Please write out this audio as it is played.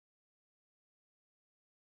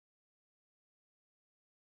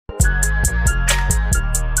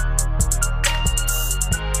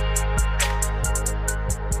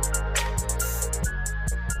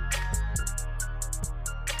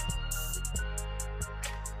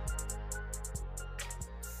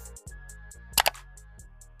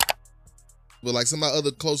but like some of my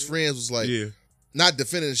other close friends was like, not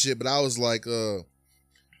defending the shit, but I was like, a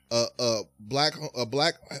black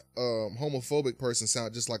homophobic person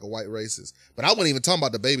sound just like a white racist. But I wasn't even talking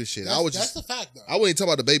about the baby shit. That's the fact though. I wasn't even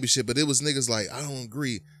talking about the baby shit, but it was niggas like, I don't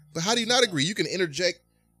agree. But how do you not agree? You can interject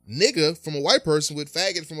nigga from a white person with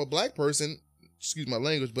faggot from a black person. Excuse my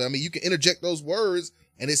language, but I mean you can interject those words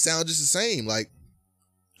and it sounds just the same. Like,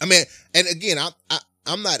 I mean, and again,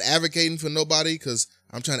 I'm not advocating for nobody because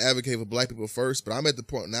I'm trying to advocate for black people first, but I'm at the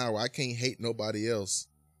point now where I can't hate nobody else.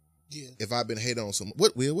 Yeah. If I've been hating on someone.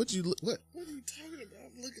 What, Will? What are you talking about?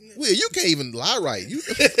 I'm looking at Will, you can't even lie right. You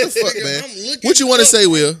what the fuck, man? What you want to say,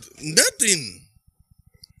 Will? Nothing.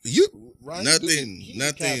 Ryan,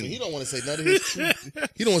 nothing. He don't want to say nothing.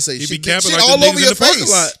 He don't want to say he shit. Be capping shit like all over your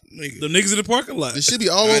face. The niggas in the parking lot. It should be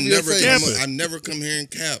all over your face. I never come here and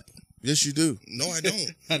cap. Yes, you do. No, I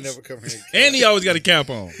don't. I never come here. And he always got a cap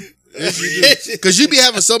on. Yes, you do. Because you be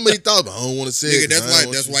having so many thoughts, but I don't want to say it.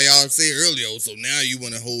 That's why y'all say earlier. So now you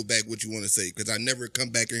want to hold back what you want to say. Because I never come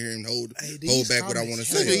back in here and hold back what I want to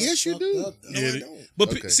say. Yes, you do. No, I don't.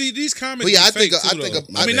 But see, these comments. But yeah, I think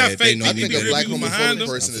not fake. I think a black homophobic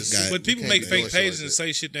person is. But people make fake pages and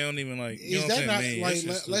say shit they don't even like. You know what I'm saying?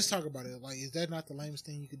 Like, let's talk about it. Like, is that not the lamest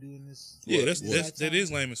thing you could do in this? Yeah, that is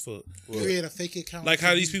lame as fuck. Create a fake account. Like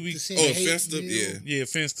how these people. Finsta. Yeah,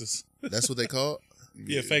 Finstas. That's what they call it?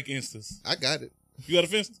 Yeah, fake instas. I got it. You got a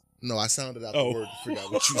Finsta? No, I sounded out the word to figure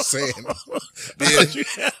out what you saying. You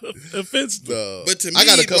had a Finsta. But to me, I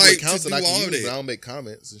got a couple like, accounts that I can use, that, but I don't make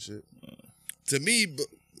comments and shit. To me,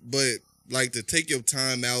 but like to take your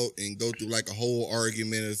time out and go through like a whole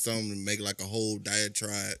argument or something and make like a whole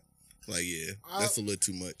diatribe, like that's a little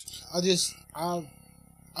too much.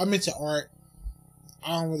 I'm into art.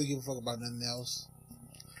 I don't really give a fuck about nothing else.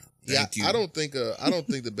 I don't think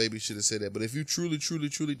the baby should have said that. But if you truly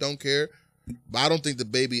don't care, but I don't think the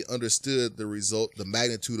baby understood the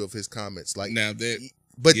magnitude of his comments. Like now that,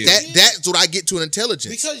 but that's what I get to an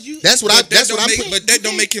intelligence. Because But that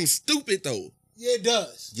don't make him stupid though. Yeah, it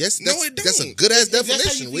does. Yes, no, it don't. That's a good ass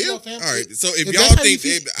definition, Will. All right, so if y'all think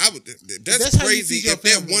that's crazy, if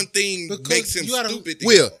that one thing makes him stupid,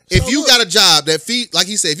 Will, if you got a job that like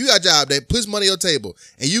he said, if you got a job that puts money on your table,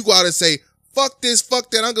 and you go out and say, fuck this, fuck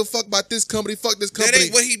that, I don't give a fuck about this company, fuck this company. That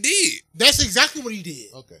ain't what he did. That's exactly what he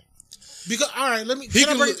did. Okay. Because all right, let me. He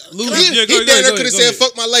could have said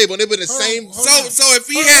fuck my label, and it would have been the same. So if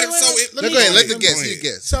he had, go ahead, let the guess. He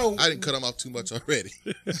guess. So I didn't cut him off too much already.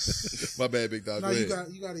 My bad, Big Dog. No, you got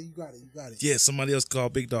it. Yeah, somebody else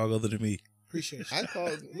called Big Dog other than me. Appreciate you. I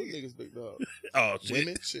called niggas Big Dog. Oh, shit.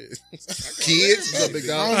 Women, shit. Kids, what's up, Big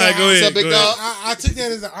Dog? All right, go ahead. What's up, Big Dog? I took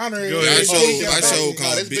that as an honor. Go ahead. I showed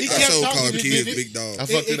called kids Big Dog. I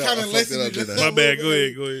fucked it up. My bad. Go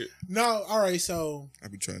ahead. No, all right. So I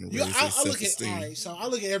be trying to raise self-esteem. All right. So I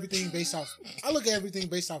look at everything based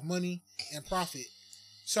off money and profit.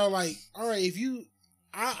 So like, all right, if you,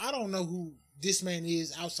 I don't know who this man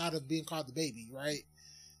is outside of being called the baby, right?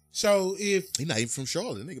 So if he not even from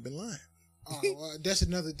Charlotte, nigga been lying. That's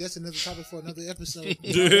another topic for another episode.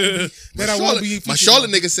 My Charlotte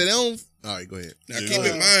nigga said they don't. All right, go ahead. Now keep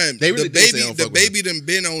in mind, the baby done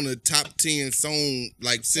been on a top 10 song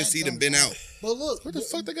like since he done been out. But look, what the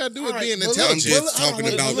fuck they got to do with being intelligent? I'm just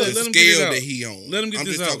talking about the scale that he on. Let him get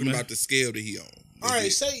this out. I'm just talking about the scale that he on. All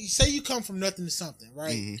right, say you come from nothing to something,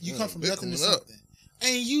 right? Mm-hmm. You come from nothing to something,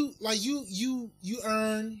 and you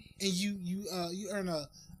earn and you earn a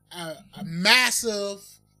massive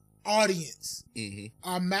audience,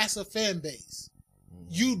 a massive fan base.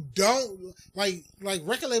 You don't like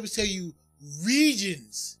record labels tell you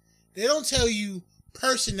regions. They don't tell you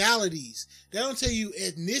personalities. They don't tell you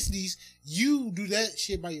ethnicities. You do that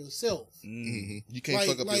shit by yourself. Mm-hmm. You can't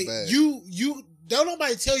fuck up your bag. You don't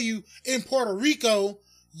nobody tell you in Puerto Rico.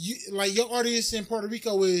 Your audience in Puerto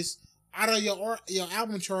Rico is out of your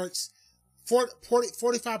album charts.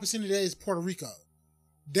 45% of that is Puerto Rico.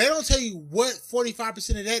 They don't tell you what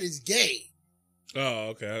 45% of that is gay. Oh,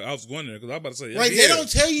 okay. I was wondering because I was about to say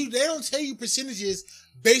they don't tell you percentages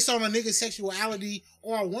based on a nigga's sexuality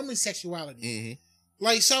or a woman's sexuality. Mm-hmm.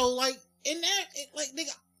 In that,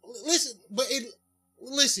 nigga,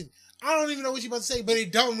 listen. I don't even know what you about to say, but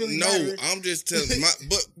it don't really matter. No, I'm just telling.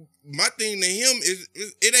 My thing to him is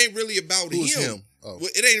it ain't really about him. Oh.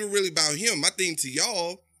 It ain't really about him. My thing to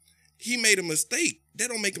y'all, he made a mistake. That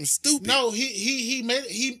don't make him stupid. No,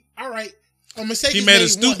 all right. A mistake. He made a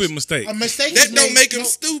stupid mistake. A mistake that don't make him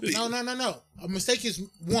stupid. No. A mistake is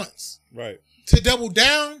once. Right. To double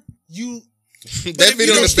down, you. That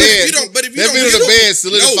video on the bed. That video on the bed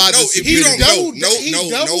solidified the stupidity. He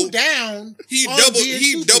doubled down. He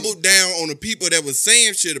doubled down on the people that was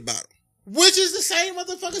saying shit about him. Which is the same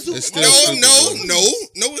motherfucker Super It's still Bowl. stupid,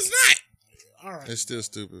 No, it's not. All right. It's still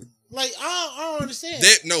stupid. Like, I don't understand.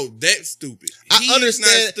 That's stupid. I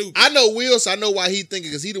understand. Not stupid. I know Will, so I know why he thinking,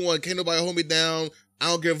 because he the one, can't nobody hold me down. I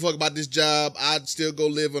don't give a fuck about this job. I'd still go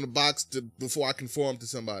live in a box before I conform to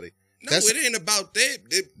somebody. No, it ain't about that.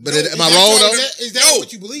 Am I wrong though? Is that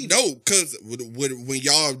what you believe? No, because when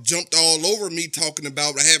y'all jumped all over me talking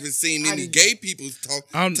about, I haven't seen any gay people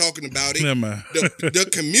talking about it. Never mind. The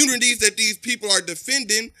communities that these people are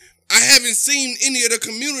defending, I haven't seen any of the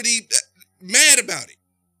community mad about it.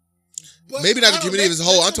 But maybe not the community as a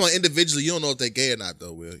whole. I'm talking individually. You don't know if they're gay or not,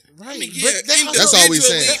 though, Will. Right. I mean, yeah, that's all we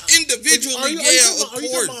saying. Individually, are you of talking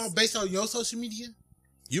course. about based on your social media?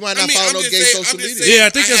 You might not follow no gay social media. Yeah, I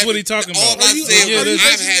think that's what he's talking about. All I said was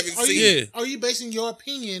I haven't seen. Are you basing your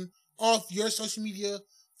opinion off your social media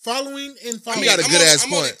following and following? He got a good ass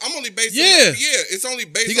point. I'm only based. Yeah, it's only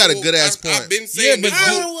based. He got a good ass point. I've been saying this.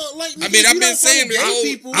 I've been saying this whole.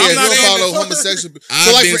 People. Yeah, you don't follow homosexual.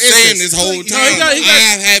 So like, for instance, this whole time,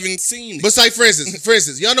 I haven't seen it. But like, for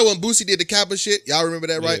instance, y'all know when Boosie did the Kappa shit? Y'all remember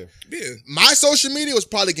that, right? Yeah. My social media was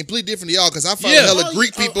probably completely different to y'all because I follow hella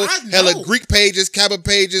Greek people, hella Greek pages, Kappa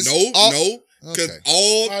pages. No. Because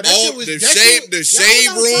all the shade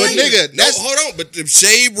room, but nigga, hold on, but the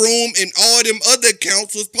shade room and all them other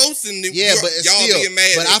accounts was posting them. Yeah, but y'all still, being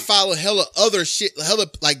mad. But I follow hella other shit, hella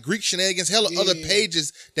like Greek shenanigans, hella other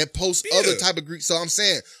pages that post other type of Greek. So I'm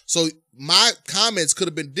saying, so my comments could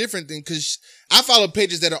have been different than because I follow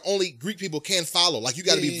pages that are only Greek people can follow. Like you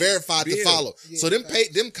got to be verified to follow. So them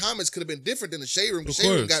comments could have been different than the shade room. The shade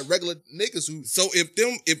room got regular niggas who. So if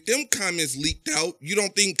them comments leaked out, you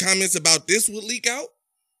don't think comments about this would leak out?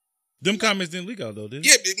 Them comments didn't leak out though, did they?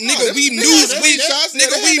 Yeah, nigga, we knew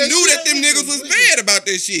that them niggas was mad about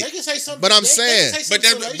this shit. They can say something. But I'm saying, but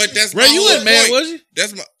that's Ray, you wasn't mad, was you?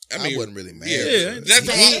 That's my. I wasn't really mad. Yeah, that's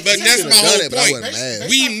my whole point.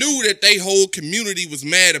 We knew that they whole community was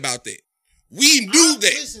mad about that. We knew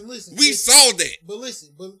that. Listen. We saw that.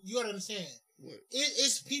 But you gotta understand.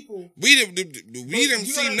 It's people. We didn't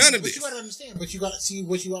see none of this. But you gotta understand. But you gotta see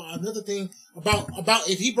what you are. Another thing about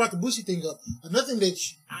if he brought the Boosie thing up. Another thing that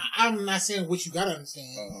I'm not saying what you gotta understand.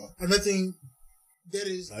 Another thing that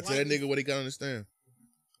is. I tell that nigga what he gotta understand.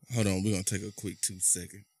 Hold on, we're gonna take a quick 2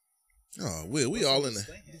 second. Oh, we all in there.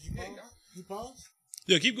 Did you pause?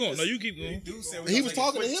 Yeah, keep going. No, you keep going. He was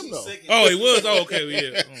talking to him though. Oh, he was. Oh, okay,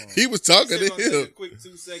 yeah. He was talking to him. Quick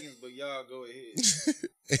 2 seconds, but y'all go ahead.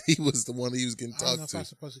 He was the one he was getting I don't know talked if I'm to.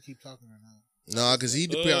 supposed to keep talking or not. No, because he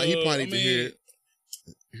probably need to hear it.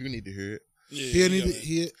 You need to hear it. Yeah, He need to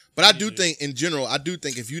hear it. But I do think, in general,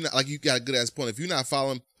 if you're not, like you got a good ass point, if you're not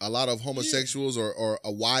following a lot of homosexuals or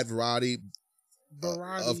a wide variety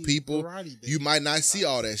of people, you might not see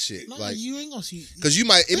all that shit. No, like you ain't gonna see. Because it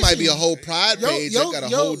might be a whole pride page that got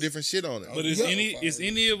a whole different shit on it. But is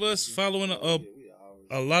any of us following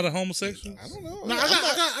a lot of homosexuals? I don't know. No,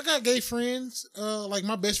 I got gay friends. Like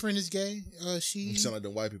my best friend is gay. You sound like the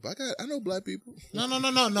white people. I know black people. No.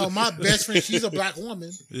 My best friend, she's a black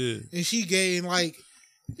woman. Yeah, and she gay and like.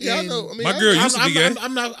 Yeah, I know. I mean, my girl used to be gay.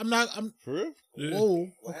 I'm not. For real? Yeah. Whoa,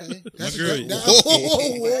 okay. That's my girl.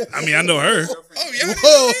 Whoa. I mean, I know her. Oh yeah.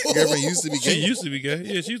 Whoa. Girlfriend used to be She gay. used to be gay.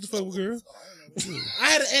 Yeah, she used to fuck with girls. I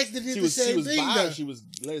had an ex that did the same thing though. She was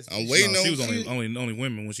lesbian. I'm waiting on. She was only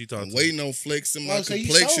women when she talked. I'm waiting on flexing my so you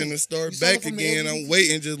complexion sold. to start You sold back from the again. LGBT? I'm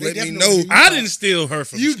waiting. Just They let me definitely know. don't hear I didn't steal her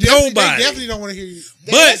from They nobody. definitely don't want to hear you.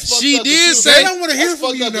 But she did say They don't want to hear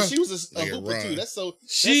from you. She was a Nigga, hooper Ron. too. That's so.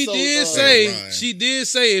 She Ryan. did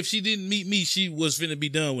say if she didn't meet me, she was finna be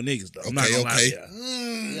done with niggas though. I'm not gonna lie to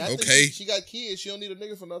y'all. Yeah, I think Okay. She got kids. She don't need a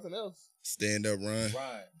nigga for nothing else. Stand up, Ryan.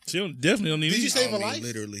 She definitely don't need Did me. you save her I mean, life?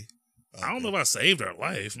 literally. I don't know if I saved her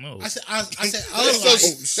life. No. I said,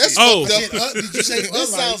 That's shit. Oh. fucked up. did you say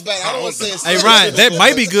This sounds bad. I don't want to say it. Hey Ryan, that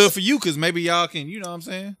might be good for you because maybe y'all can, you know what I'm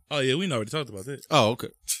saying? Oh yeah, we already talked about that. Oh, okay.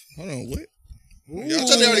 Hold on, what? I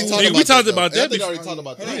thought they already talked Yeah, about we talked that, about though. that I think they before. already talked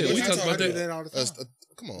about that. Yeah, we talked about that. all the time.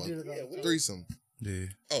 Come on. Threesome. Yeah.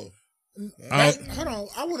 Oh, Hold on,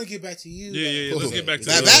 I want to get back to you. Yeah. Let's get back to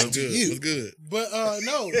Back that. to good. you. It was good. But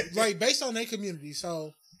no, like based on their community,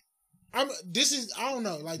 so I don't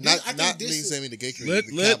know, like this, I think Not this me is saying the gay Let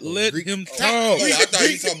community. let Greek- him Oh, talk. I thought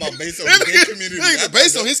you were talking about based on the gay community. Nigga,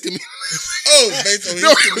 based on his community. Oh, based on No,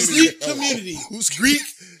 his community. Greek community. Who's Greek?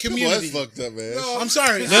 Community. Come on, that's fucked up, man. I'm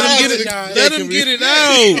sorry. Let him get it. guys. Let him get it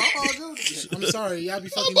out. I'm sorry, y'all be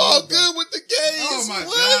fucking. I'm all me up, good with the gays. Oh my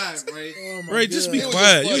What? God, Ray. Oh my Ray, just be God. was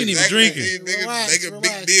quiet. just You ain't even Exactly. drinking. These niggas Relax, make a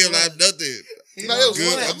big relax, deal relax. out of nothing. No, it was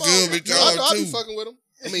Good. funny. I'm good with No, y'all I be too. fucking with him.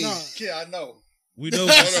 I mean, Nah. Yeah, I know. We know.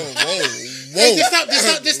 Hold on, whoa. Hey, just stop.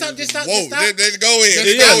 Whoa, let's go ahead.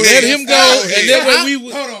 Yeah, let him go, and then when we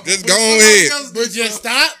Hold on. Just go ahead. But just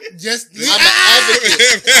stop. Just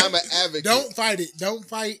I'm an advocate. Don't fight it. Don't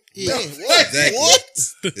fight it. Exactly. What?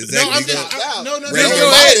 Exactly. No. I'm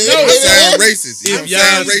sound racist. if I'm y'all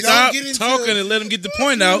sound racist. stop Get into talking it. and let him get the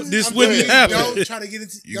point out, this wouldn't happen. Don't try to get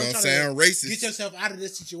into. You don't gonna try sound to racist. Get yourself out of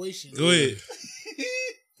this situation. Go ahead.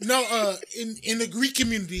 No, in the Greek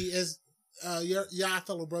community, as your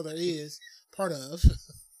fellow brother is part of.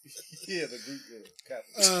 Yeah, the Greek.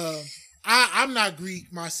 I'm not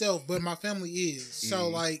Greek myself, but my family is. So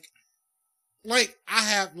like I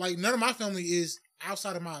have none of my family is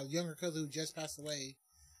outside of my younger cousin who just passed away.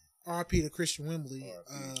 R.I.P. to Christian Wembley.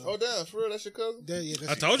 Oh damn, for real, that's your cousin?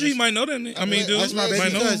 I told you he might know that. I mean, dude, that's my might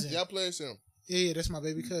baby know. cousin. Y'all play him. Yeah, that's my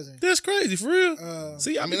baby cousin. That's crazy for real.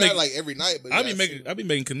 See, I mean, not like every night, but I be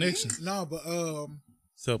making connections. No, but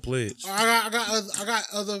So pledge. I got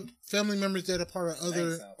other family members that are part of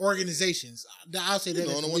other organizations. I'll say that.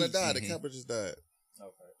 the one that died, the Kappa just died.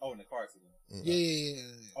 Okay. Oh, in the car accident. Yeah.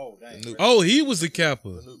 Oh, dang. Oh, he was the Kappa.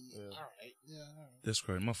 All right. Yeah. All right. That's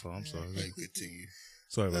crazy. My fault. I'm sorry. Continue.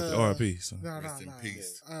 Sorry about that. R.I.P. So. No. Rest in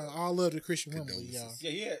peace. All love to Christian Wembley, y'all.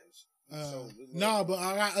 Yeah. No, but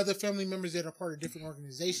I got other family members that are part of different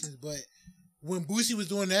organizations. But when Boosie was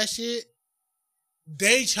doing that shit,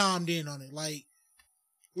 they chimed in on it. Like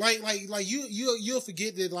you'll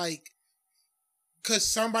forget that, like, cause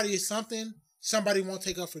somebody is something, somebody won't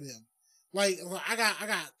take up for them. Like I got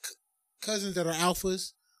cousins that are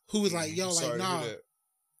alphas who was like, yo, like, nah,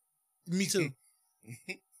 me too.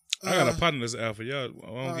 I got a partner that's alpha. Y'all,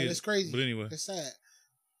 I don't get that's it. crazy. But anyway, That's sad.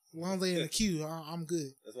 As long as they in the queue, I'm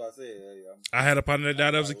good. That's what I said. I had a partner that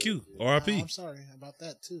died. That was a Q. R.I.P. I'm sorry about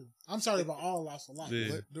that too. I'm sorry about all loss of life. Yeah.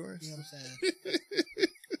 You know what I'm saying?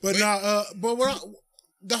 But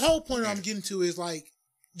the whole point I'm getting to is, like,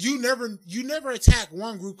 you never attack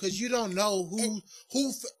one group because you don't know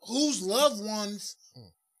whose loved ones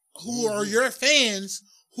who are your fans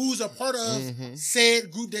who's a part of said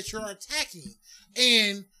group that you're attacking.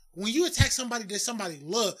 And when you attack somebody that somebody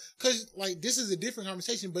love, because, like, this is a different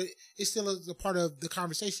conversation, but it still is a part of the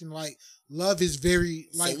conversation. Like, love is very,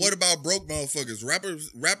 like. So what about broke motherfuckers?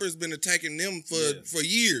 Rappers been attacking them for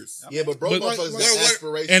years. Yeah, but broke motherfuckers got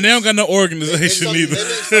aspirations. And they don't got no organization either.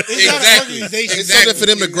 Exactly. It's something for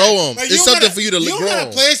them to grow on. Like, it's something for you to grow on. You don't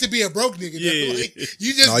got plans to be a broke nigga. Yeah. Like,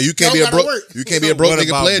 you just no, you can't be a broke. You can't be a broke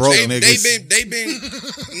nigga pledge. They been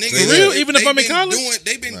niggas. For real? Even if I'm in college?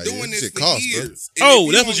 They've been doing this for years.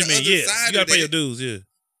 Oh, that's what you mean. Yeah, you gotta pay your dues. Yeah,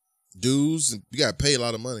 dues. You gotta pay a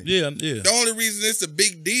lot of money. yeah. The only reason it's a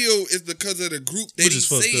big deal is because of the group that Which he is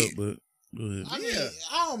fucked said. up, but go ahead. I mean, Yeah.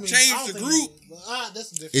 I don't mean Change I don't the think group. it is, but, that's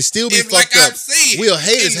different. It still be And like fucked up. I've said, Will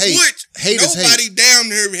hate is in hate. which Hate is hate. nobody down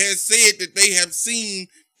here has said that they have seen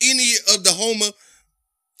any of the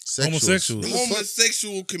Homosexuals.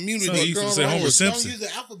 homosexual community. Some used to say Don't Homer Don't Simpson. use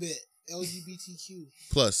the alphabet. LGBTQ.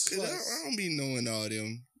 Plus, I don't be knowing all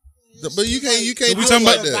them. but you can't. You can't. So we do talking it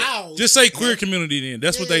like about that. vowels. Just say queer community then.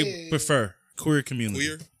 That's what they Yeah. prefer. Queer community.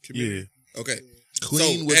 Queer community. Okay.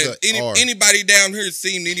 Queen so with has the R. anybody down here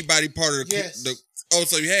seen anybody part of the, Yes. Oh,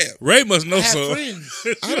 so you have. Ray must know I have some. friends.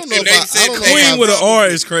 I don't know And if they I said don't know. Queen if with I- an R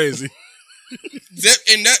is crazy. That's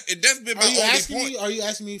been my Are you only asking point. me? Are you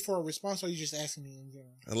asking me for a response, or are you just asking me in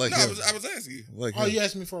general? I like No, him. I was asking you. I like Oh, him. you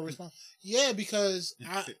asking me for a response? Yeah, because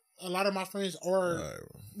a lot of my friends are All right.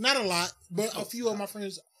 not a lot, but a few of my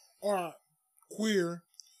friends are queer,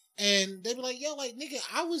 and they be like, "Yo, like, nigga,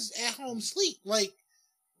 I was at home asleep. Like,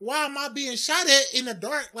 why am I being shot at in the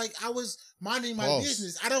dark? Like, I was minding my False.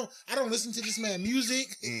 business. I don't listen to this man music.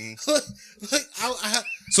 Mm. like, I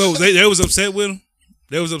So they was upset with him.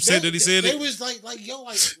 They was upset that he said they it. was like, yo,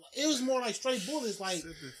 like, it was more like straight bullets. Like,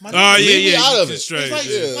 my Oh nigga, Leave me yeah. out of just it. It's Straight. like,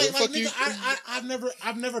 Yeah, like fuck you. nigga,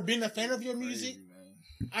 I've never been a fan of your music.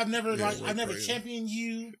 I've never crazy. championed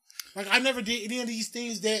you. Like, I never did any of these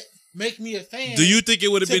things that make me a fan. Do you think it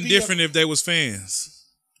would have to been be different if they was fans?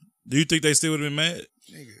 Do you think they still would have been mad?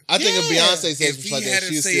 I think if Yeah. Beyonce said If something he like that,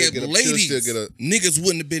 had she'll said still get a. She'll ladies, still get a. niggas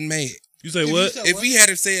wouldn't have been mad. You say If you what? said If he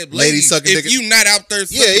had said ladies, sucking if dick- you not out there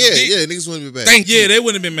sucking Yeah, dick, yeah. Niggas wouldn't be bad. thank Yeah, you. they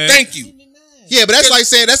wouldn't have been mad. Thank you. Yeah, but that's like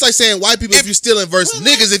saying white people if you stealing versus Well,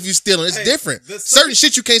 like- niggas if you stealing. It's different. the Certain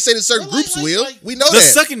shit you can't say to certain Well, like- groups. like- Will like- we know The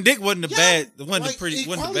that? sucking dick wasn't the Yeah, bad. Wasn't like, the bad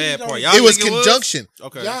equality part. don't- Y'all It was think conjunction.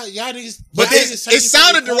 Okay. Y'all niggas. But y'all niggas say it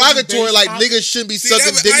sounded equality derogatory, based like off- niggas shouldn't be See, sucking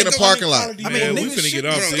that was- dick I in the don't parking want lot. I mean, Man, we niggas finna get should-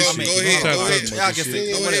 off Go this ahead. shit. Go We ahead. trying to Go talk ahead. about Y'all this can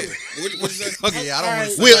shit. say whatever. What you say? Okay, I don't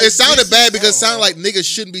want to Will, Like, it sounded this bad is- because it sounded like niggas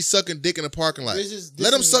shouldn't be sucking dick in the parking lot. This is-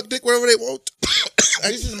 Let them suck dick wherever they want.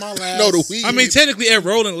 This is my last. No, the weed. I mean, technically, at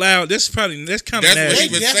Rolling Loud, that's kind of That's what nasty. he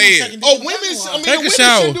was saying. Oh, women. I mean, Take a women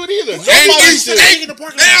shower. shouldn't do it either. And Nobody you should.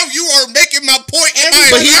 think now you are making my point.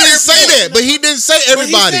 But he didn't say that. But he didn't say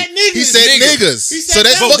everybody. He said niggas. He So said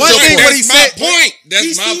that's that. fucked But up. one thing That's my point.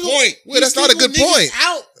 That's my point. Well, that's not a good point.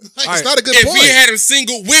 Out. It's not a good If point. he had him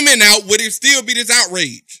single women out, would it still be this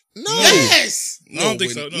outrage? No. Yes. I don't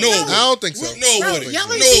think so. No, I don't think so. No, Bro, would it? y'all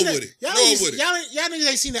No, ain't seen would it? Y'all No, would it? niggas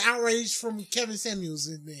ain't seen the outrage from Kevin Samuels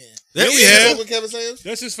in there. Yeah, we You have. fuck with Kevin Samuels?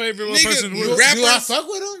 That's his favorite Nigga, person. you with- rap- Do I Rappers- fuck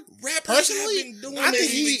with him? Rappers Personally, have been doing I think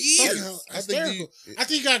this he for years. fucking I think hysterical. I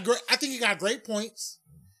think he got great. I think he got great points.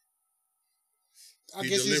 I He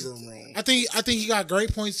guess deliver them wrong. I think he got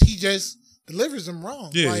great points. He just delivers them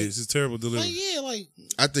wrong. Yeah, like, it's a terrible delivery. like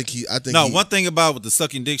I think he. One thing about with the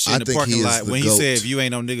sucking dick shit I in the think parking he is lot, the when he GOAT. said if you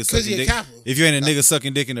ain't no nigga 'cause sucking he a dick, Kappa. if you ain't a nigga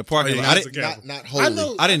sucking dick in the parking Oh, lot, yeah, that's a Kappa. not I holy.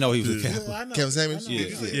 know. I didn't know he was a Yeah. Kappa. I know. Kevin Samuels? I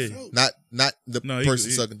know. Yeah. Not the No, person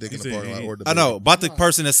he- sucking dick he in the said parking lot he- or the I know baby. about the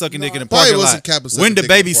person that's sucking dick in the Probably parking wasn't lot. Kappa sucking When the dick in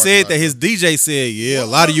the baby parking said lot, that, his DJ said, "Yeah, a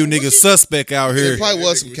lot of you niggas suspect out There here." probably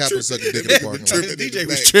was some Kappa sucking dick in the parking lot. Tripping in the DJ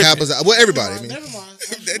was back. tripping. Kappa's out. Well, everybody. I mean, Never mind.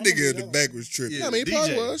 That nigga in the back was tripping. yeah, I mean, he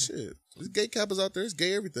probably DJ. was. Shit. There's gay Kappas out there. There's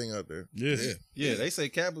gay everything out there. Yeah. Yeah, Yeah, they say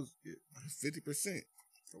Kappa's. 50%.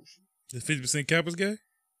 Is 50% Kappa's gay?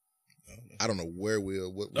 I don't know where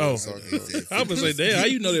what Oh, he's talking about. I was like, damn, how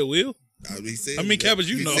you know that, Will? He said, How many Kappas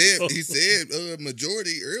you know? He said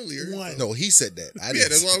majority earlier. One. No, he said that. I Yeah, didn't.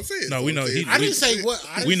 that's what I'm saying. No, we know he- I didn't say what.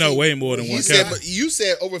 I didn't We know say- way more than He one said, Kappa. but you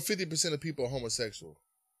said over 50% of people are homosexual.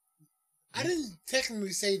 I didn't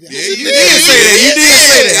technically say that. Yeah, I you did. did say that. You did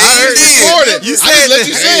say that. I heard You Recorded. You I said just let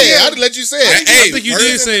you that. say it. I just let you say it. Hey, I think you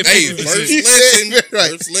did say it. Hey, 50%. first You lesson. said-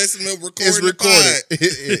 right. First lesson of recording. It's recorded.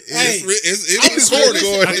 Hey, It's It's recorded.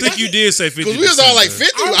 recorded. I think you did say 50%. Because we was all like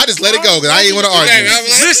 50. I just let it go because I ain't want to Hey, argue. I'm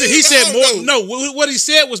like, Listen, he said I more. don't know. No, what he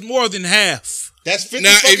said was more than half. That's 50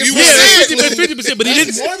 Now, if fucking you Yeah, percent. that's 50%, but he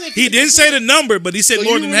That's more didn't. than He didn't say the number, but he said So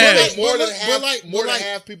more you than remember half. that more than But half. like- More than but like-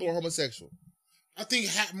 half people are homosexual. I think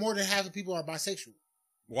more than half of people are bisexual.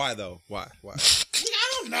 Why though? Why? Nigga, I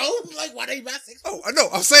don't know. Like, why they bisexual? Oh, I know.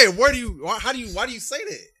 I'm saying, why do you say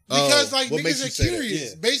that? Because Oh, like what makes niggas you are say that?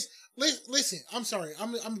 curious. Yeah. Listen, I'm sorry.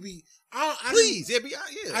 I'm gonna be. I Please, didn't, yeah.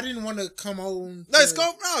 I didn't want to come on. Let's to- go.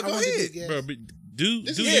 I No, go wanted to ahead. be a guest. Bro, but do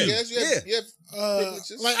This you? is yes, you have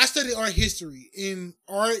privileges. Like I studied art history. In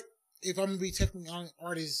art, if I'm gonna be technically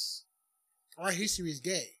honest, art history is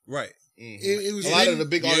gay. Right. It was a lot of written- the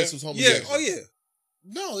big Yeah. artists was Yeah. homosexual. Oh yeah.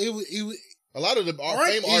 No, it was. A lot of the Art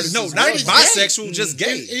fame is- artists. No, was not gay. bisexual, just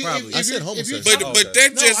gay. If- Probably. if I said you're- homosexual. if you're But talking- but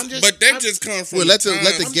that No, just I'm just- but that I'm- just comes from. Well, let the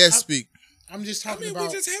time. guest speak. I'm just I talking mean, about.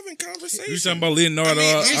 we're just having conversation. You talking about Leonardo? I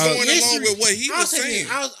mean, he's going history- along with what he I'll was say this. saying.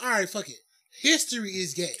 All right, fuck it. History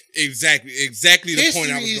is gay. Exactly the History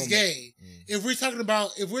point I was is going to make. gay. If we're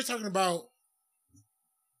talking about,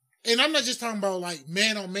 and I'm not just talking about like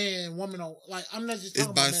man on man, woman on like I'm not just It's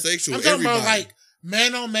talking about bisexual, Man. I'm talking about everybody. like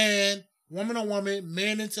man on man, woman on woman,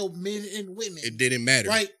 men into men and women. It didn't matter.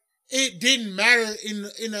 Like it didn't matter in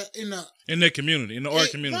in that community, in the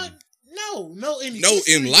art community. No, in No,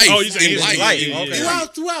 history. in life. Oh, you saying in in life. life. Yeah, Okay. yeah.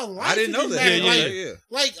 Throughout life. I didn't know it that. matter. Yeah.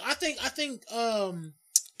 Like I think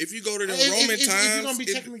If you go to the if Roman you're gonna times, be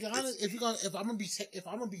technically honest, if I'm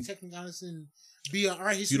gonna be technically honest and be an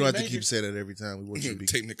art history You don't have to major, keep saying that every time. We want you to be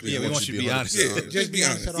technically, Yeah, we want you to be honest. Yeah, 100% just be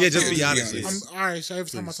honest. at all Yeah, just times. be honest. I'm all right. So every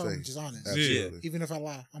time I Please talk, I'm say. just honest. Absolutely. Even if I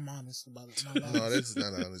lie, I'm honest about it. I'm not No, lying. that's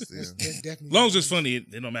not honest. Yeah. That's definitely. As long as not it's honest. funny,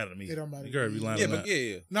 it don't matter to me. It don't matter You gotta to be me. lying Yeah, or but not.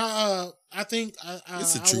 yeah. No, I think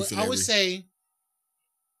It's the truth in I would every- say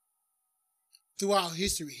throughout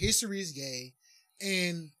history is gay,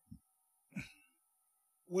 and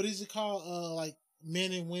what is it called? Like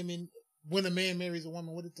men and women. When a man marries a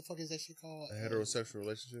woman, what the fuck is that shit called? A heterosexual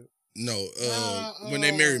relationship. No, when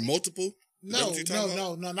they marry multiple. Is that No, what you talking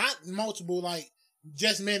about? no, not multiple. Like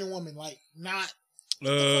just man and woman. Like not.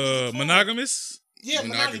 Monogamous? Yeah,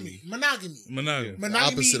 Monogamy. monogamy. Monogamy. The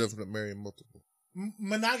Monogamy. opposite of marrying multiple.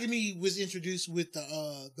 Monogamy was introduced with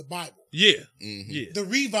the Bible, Yeah. Mhm. Yeah. the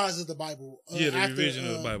revise of the Bible. Yeah, the after, revision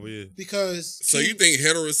of the Bible, yeah. Because So you think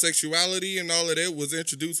heterosexuality and all of that was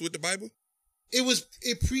introduced with the Bible? it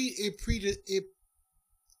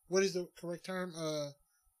what is the correct term?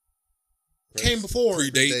 Came before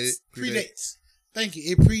predates. Thank you.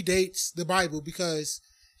 It predates the Bible because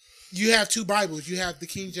you have two Bibles. You have the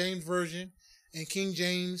King James version, and King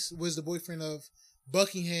James was the boyfriend of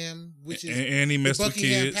Buckingham, which is And he the messed with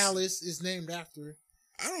Buckingham kids. Palace is named after.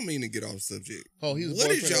 I don't mean to get off subject. Oh, he was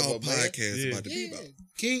What is boyfriend y'all of a man? podcast Yeah. about to be about?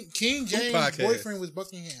 King James' podcast? boyfriend was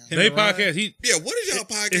Buckingham. They Him and Ryan? podcast, Yeah, what is y'all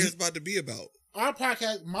podcast is- about to be about? Our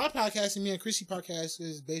podcast, my podcast, and me and Chrissy podcast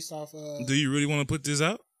is based off. do you really want to put this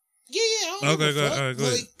out? Yeah. Okay, go ahead.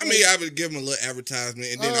 I mean, I would give him a little advertisement,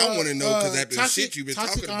 and then I want to know because after the shit you've been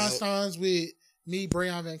talking about. Toxic Einsteins with me,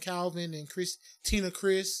 Brian Van Calvin, and Tina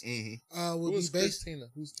Chris will be based.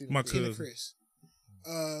 Who's Tina? My Tina cousin. Chris.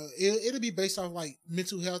 It'll be based off like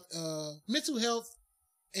mental health,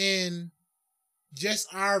 and just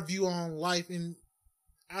our view on life, and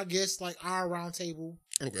I guess like our round table.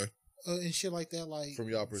 Okay. And shit like that, like From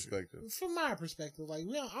y'all perspective. From my perspective, like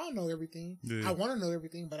I don't know everything. Yeah. I want to know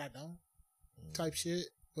everything, but I don't. Type shit.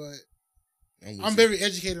 But I'm very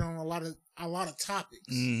educated on a lot of topics.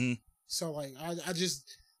 Mm-hmm. So like I just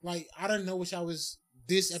like I didn't know what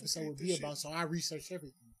this episode would be about, so I researched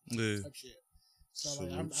everything. Yeah. Type shit. So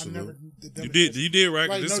like I'm never You did right.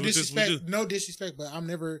 Like, no disrespect, but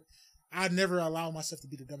I never allow myself to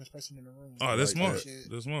be the dumbest person in the room. Oh, that's like smart.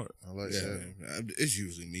 That's smart. I like that. It's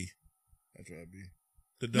usually me. I try to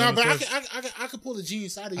be. No, but I could pull the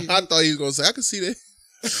genius out of you. I thought you were gonna say I could see that.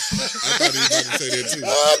 I thought he was about to say that too.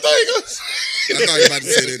 I thought you were about to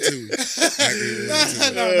say that too.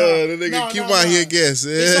 The nigga keep my here guess.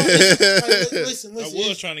 Listen. I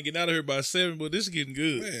was trying to get out of here by 7, but this is getting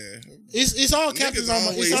good. Man. It's all captains on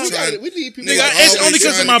my. We need people. It's only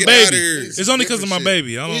because of my baby. It's It's only because of my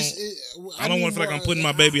baby. I don't want to feel like I'm putting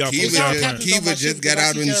my baby off. Kiva just got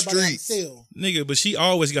out in the streets. Nigga, but she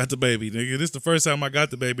always got the baby, nigga. This is the first time I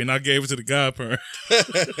got the baby, and I gave it to the godparent.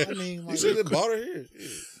 I mean, like, You should have bought her here.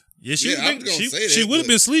 Yeah, she Yeah, I was gonna say that, she would have but-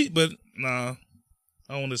 been asleep, but nah.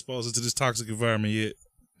 I don't want to expose her to this toxic environment yet.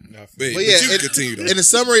 But But yeah, you continue though. in the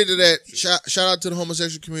summary to that, shout out to the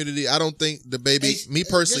homosexual community. I don't think the baby, me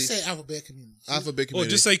personally, just say alphabet community. alphabet Or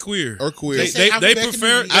community, just say queer. or queer. Just say They alphabet prefer.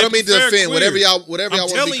 community. I don't mean to prefer offend. queer. Whatever y'all I'm want to be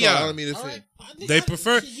telling called. I y'all. don't mean to All offend. right. They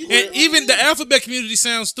prefer, and even the alphabet community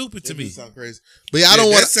sounds stupid to It me. just sound crazy. But yeah, I don't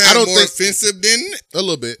want. That I don't more think offensive than a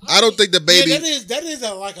little bit. I don't think the baby. Yeah, that is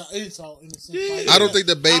like an insult in a sense. Like, I don't think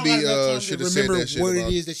the I baby don't have enough time to should have said remember that shit what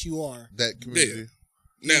about it is that you are. that community.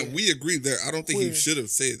 Now we agree there. I don't think he Queer. should have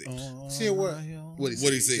said it. See what? What What he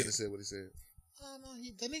he said. should have said. What he said. I don't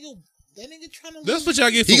know. That nigga trying to. That's what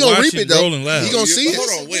y'all get for He gonna reap watching it, though. Rolling Loud. He gonna see it. Hold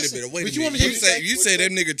on, wait a Listen, minute. but you want me to You say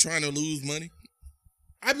that nigga trying to lose money?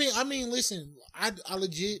 I mean, listen. I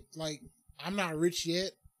legit like. I'm not rich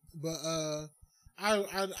yet, but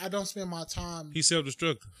I don't spend my time. He's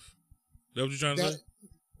self-destructive. That what you trying to say?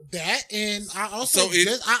 That and I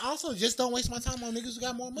also just don't waste my time on niggas who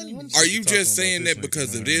got more money than me. Are you talking just about saying this that nigga, because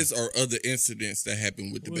of man. this or other incidents that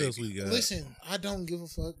happened with the What else baby? we got? Listen, I don't give a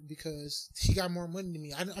fuck because he got more money than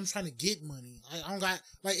me. I'm trying to get money. I don't got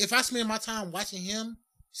like if I spend my time watching him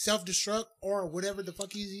self-destruct or whatever the fuck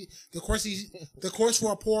the course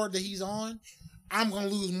for a poor that he's on, I'm gonna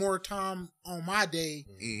lose more time on my day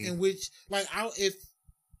in which like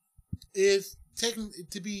if taking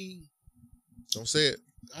to be. Don't say it.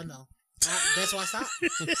 I know. That's why I stopped.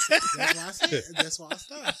 That's why I said it. That's why I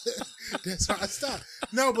stopped. That's why I stopped.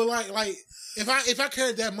 No, but like if I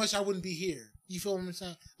cared that much, I wouldn't be here. You feel what I'm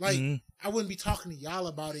saying? Like I wouldn't be talking to y'all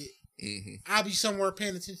about it. I'll be somewhere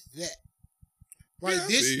paying attention to that. Like Yeah,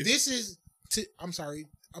 this is. I'm sorry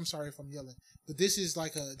if I'm yelling, but this is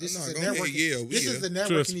like this is a go ahead. networking. Yeah, this is the networking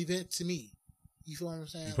Trust. event to me. You feel what I'm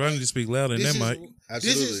saying? You probably need to speak louder than this that, is- Mike.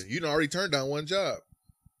 Absolutely. This is You done already turned down one job.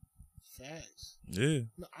 facts. Yeah.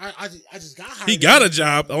 I just got hired. He got a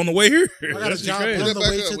job on the way here. I got a That's job crazy. on Put the that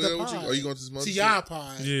way back to up. the What you- pod. Are you going to some other to shit? y'all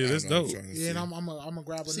pod. Yeah, that's dope. Yeah, and I'm gonna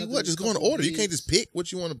grab another. See what? Just go in couple order. You can't gigs. just pick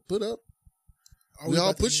what you want to put up. Are We all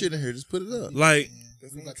about to put shit end? in here. Just put it up. Like,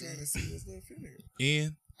 That's We what I'm about to trying to end. see what's left in here.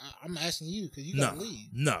 in? I'm asking you because you No. gotta leave.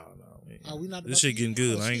 No. We not This about shit to- getting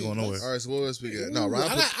good. oh, I ain't shit, going nowhere. All right, so what else we got? No, Ooh, Ron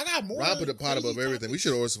I got more. put the pot above crazy everything. We topics.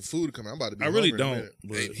 should order some food coming. I'm about to be I really hungry in a don't. minute.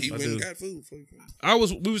 But Hey, he I went do. and got food for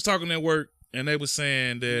you. We was talking at work, and they was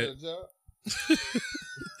saying You that got a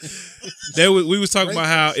job? we was talking about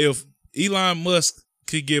how if Elon Musk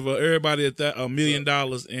could give everybody $1 million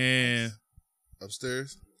and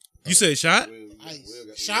Upstairs. you said shot, Ice.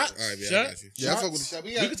 Shot. All right, yeah, Shot? I got you. Yeah, I fuck with the shot.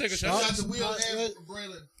 we can take a shot. Shout out to Will and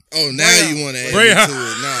Braylon. Oh, now you want to add Bray me out. to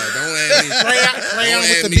it? No, don't add me. Crayon Don't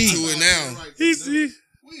with add the me beat. to it now.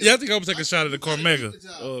 Yeah, I think I'm gonna take a shot at the Cormega.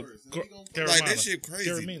 Like that shit crazy.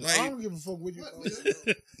 Caramina. I Like don't give a fuck what you.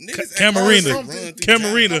 niggas Camarina. run through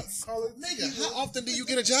Camarina. jobs. Nigga, how often do you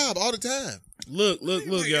get a job? All the time. Look, Like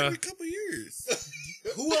y'all. every couple years,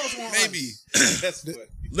 Who else want maybe.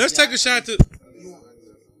 Let's take a shot to.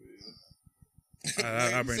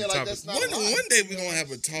 I bring the topic. One day we gonna have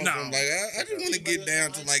a talk. No. Like I just want to get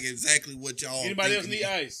down to like exactly what y'all. Anybody else thinking. need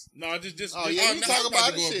ice? No, just. Oh Oh, yeah, no, we I'm talk about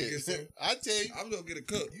about to go up it. against Shit. him. I tell you, I'm gonna get a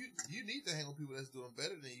cup. you need to hang with people that's doing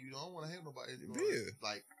better than you. You don't want to hang with nobody. That's Yeah. doing,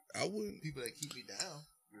 like I wouldn't. people that keep me down.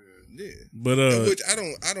 Yeah. But Which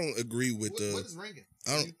I don't agree with What the. is ringing?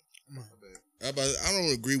 I don't. I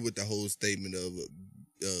don't agree with the whole statement of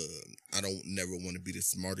I don't never want to be the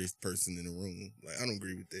smartest person in the room. Like I don't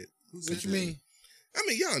agree with that. What you mean? I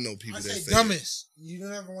mean, y'all know people I that say dumbest. You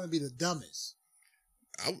don't ever want to be the dumbest.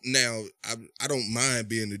 I don't mind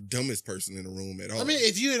being the dumbest person in the room at all. I mean,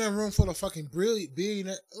 if you're in a room full of fucking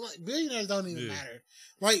billionaires, like billionaires don't even matter.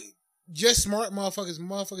 Like just smart motherfuckers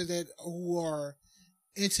that who are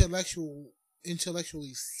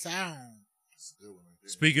intellectually sound.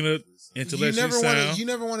 Speaking of intellectually sound, you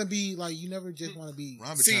never want to be like. You never just want to be.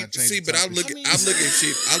 See, but I look at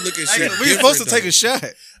shit. We supposed to take a shot.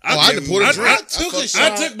 I took a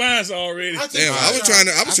shot. I took mine already. Damn, I was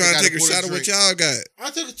trying to take a shot of what y'all got. I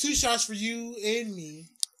took 2 shots for you and me.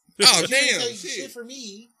 Oh You damn, didn't take shit. shit for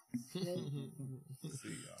me.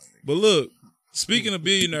 But look, speaking of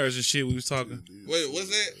billionaires and shit, we was talking. Wait, what's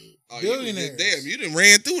that? Oh, Billionaires. Damn, you done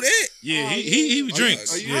ran through that. Yeah, he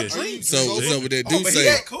drinks. Yeah. drink. So what's up with that dude But say? he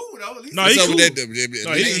that cool though. At least No, he What's up cool. with that?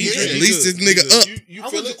 No, he At good. least this nigga up. You I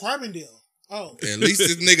feel went to it? Carbondale. Oh, At least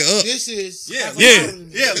this nigga up. this is Yeah. I've Yeah. heard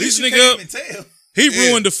of yeah, at this. least This you nigga can't up. even tell. He Yeah.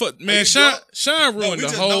 ruined the man. you Sean drunk? ruined we the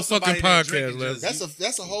just whole know fucking somebody that podcast. drinking Last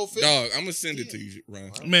That's a whole film. Dog, I'm gonna send it to you,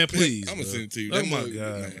 Ron. man, please. I'm gonna bro. send it to you. Oh That my mother-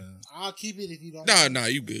 god, man. man. I'll keep it if you don't. Nah,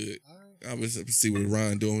 you good. All right. I was see what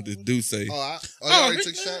Ron doing with this dude say. You Oh, already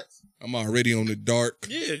took man. shots? I'm already on the dark.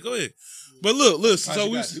 Yeah, go ahead. But look. So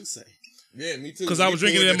we, Yeah, me too. because I was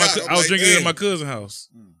drinking it at my cousin's house.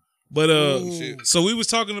 But Ooh. shit. so we was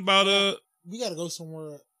talking about We gotta go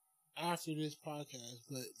somewhere after this podcast,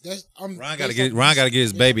 but that's Ron got to get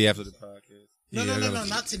his baby after the podcast. No, Yeah, I no, gotta-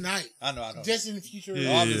 not tonight. I know. Just in the future.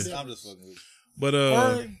 Yeah. I'm just fucking with you. But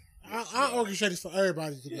Or I'll orchestrate this for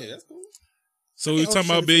everybody to go. Yeah, that's cool. so we was talking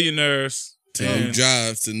about billionaires. To new And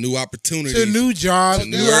jobs, to new opportunities. To new jobs, To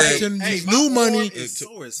new new- opportunities, new money. It's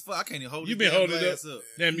sore as fuck. I can't even hold You this been damn holding it glass up. up.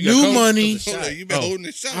 Damn, you got New cold? money. Hold on, you been Oh. holding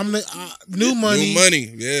the shot. New money. New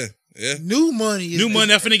money. Yeah. New money. New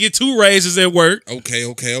money. I'm finna get 2 raises at work. Okay.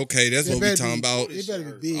 That's They what we better talking be- about. It better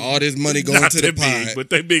be big. All this money going Not to the that big, pot. but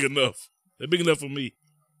they big enough. They're big enough for me.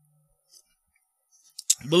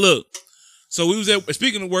 But look, so we was at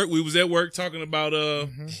speaking of work, we was at work talking about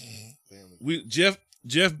we Jeff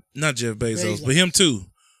not Jeff Bezos, but him too.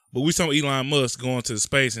 But we was talking about Elon Musk going to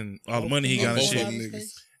space and all the money he got and both shit. of them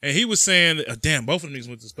niggas. And he was saying, damn, both of them niggas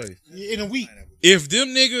went to space. In a week. If them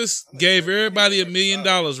niggas gave everybody $1 million,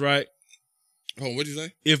 right? Oh, what'd you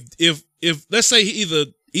say? If let's say either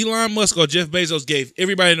Elon Musk or Jeff Bezos gave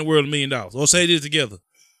everybody in the world $1 million, or say they did together,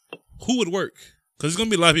 who would work? Because there's gonna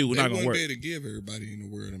be a lot of people who They not gonna wouldn't work. be able to give everybody in the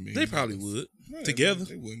world $1 million. They probably would No, together.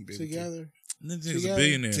 They wouldn't be able Together. Them niggas Together. are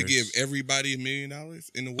billionaires. to give everybody $1 million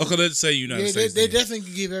in the world. Okay, let's say United Yeah, States. they then. definitely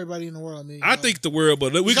could give everybody in the world $1 million. I think the world,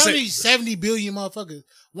 but we There's can only say, 70 billion motherfuckers.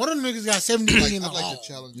 One of them niggas got 70 billion. I'd like to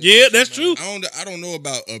challenge it. yeah, that's true, I don't know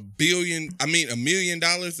about $1 million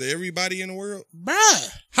to everybody in the world. Bruh.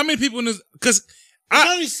 How many people in this? Because There's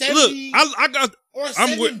I only 70 look, I got. or I'm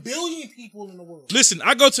 7 with- billion people in the world. Listen,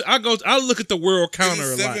 I look at the world counter a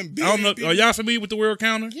lot. 7 I don't billion know. people? Are y'all familiar with the world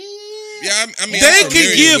counter? Yeah. Yeah, I mean, They I'm can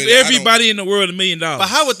familiar give with it. I don't- everybody in the world $1 million. But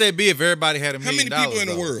how would that be if everybody had $1 How million? many people in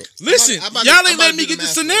the world? Listen, I'm about y'all to- ain't I'm let about me to do get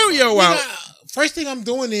the the math on scenario We out. got- First thing I'm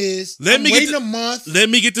doing is Let I'm me get waiting the- a month. Let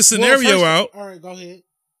me get the Well, scenario first- out. All right, go ahead,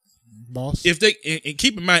 boss. If they and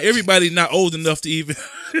keep in mind, everybody's not old enough to even.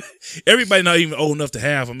 Everybody not even old enough to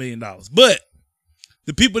have $1 million. But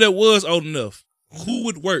the people that was old enough, who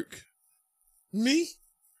would work? Me?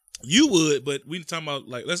 You would, but we talking about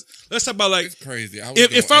like let's talk about like It's crazy. I was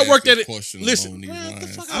If gonna I worked ask at this it- question listen. along these Man, what the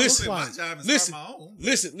lines. fuck I would Listen, quit my job and listen, start my own.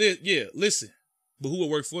 listen. But who would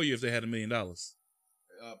work for you if they had $1 million?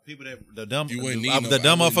 People that the dumb, You wouldn't need the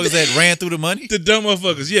dumb nobody. motherfuckers that ran through the money. The dumb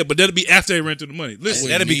motherfuckers, yeah, but that'll be after they ran through the money. Listen,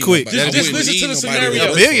 That'd be quick. Just listen to the scenario.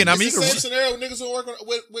 $1 billion. I mean, It's you the can same scenario with niggas who work on,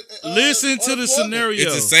 with listen to the unemployment. scenario.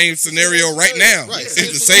 It's the same scenario right now. Right. It's the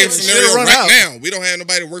same scenario Should've run right out. now. We don't have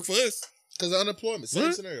nobody to work for us. Because of unemployment. Same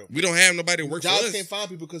What? scenario. We don't have nobody to work Jobs for us. can't find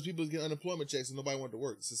people because people get unemployment checks and nobody wanted to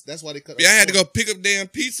work. That's why they cut. Yeah, I had to go unemployment. pick up damn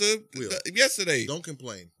pizza Will. yesterday. Don't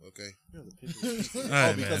complain, okay? All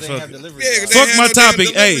right, man, fuck it. delivery. Yeah, 'cause they Fuck had my no damn topic,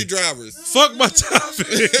 delivery hey. drivers. Fuck my topic.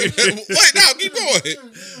 Wait, no, keep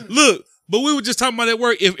going. Look, but we were just talking about at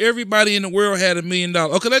work. If everybody in the world had $1 million,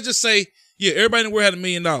 okay, let's just say, yeah, everybody in the world had $1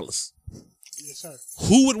 million. Yes, sir.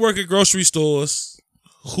 Who would work at grocery stores?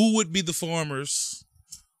 Who would be the farmers?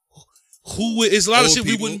 Who would? It's a lot of Old shit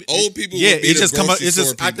people, we wouldn't. Old people. Yeah, would be it the just come. grocery It's just.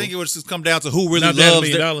 store I people. think it would just come down to who really Not that loves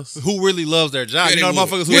 $1 million. who really loves their job. Yeah, You know, they the would.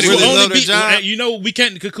 motherfuckers who Yeah, they really would love their job. You know, we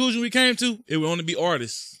can't. The conclusion we came to, it would only be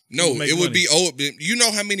artists. No, it would be old. You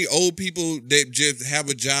know how many old people that just have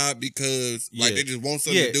a job because like they just want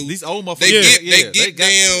something to do. These old motherfuckers. They get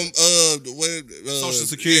damn Social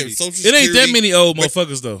Security. Social Security. It ain't that many old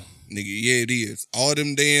motherfuckers though. Nigga, yeah, it is. All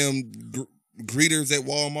them damn greeters at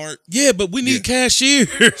Walmart. Yeah, but we need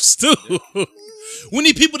cashiers too. We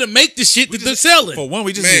need people to make the shit that they're selling. For one,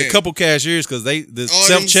 we just need a couple cashiers because the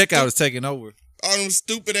self checkout is taking over. All them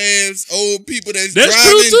stupid ass old people that's true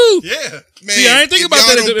driving. too. Yeah, man. See, I ain't think about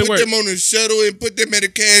that. Don't At put work. them on the shuttle and put them at a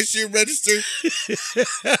cashier register.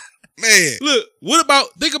 Man, Look,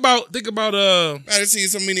 think about. I done seen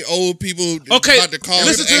so many old people. Okay, about to call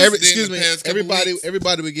listen to excuse me.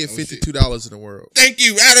 Everybody would get $52 in the world. Thank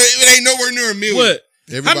you. It ain't nowhere near a million. What?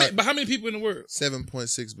 Everybody, How many people in the world?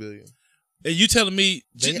 7.6 billion. And you telling me,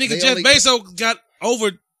 They Jeff only- Bezos got over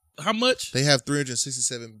how much? They have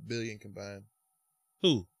 367 billion combined.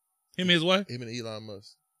 Who? Him and his wife? Him and Elon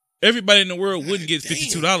Musk. Everybody in the world wouldn't get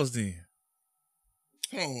 $52 then.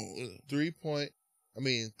 Oh,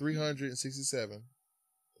 367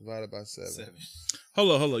 divided by 7.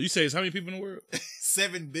 Hold on. You say it's how many people in the world?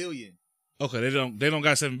 7 billion. Okay, they don't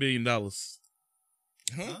got $7 billion. huh?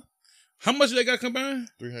 How much do they got combined?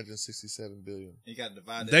 367 billion. You got to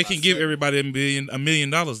divide. They can give everybody $1 million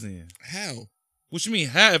then. How? What you mean?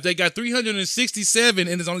 How? If they got 367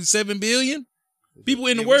 and there's only 7 billion people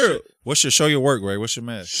in the world. What's your show your work, Ray? What's your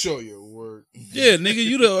math? Show your work. Yeah, nigga,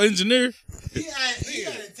 you the engineer. He got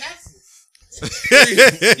taxes.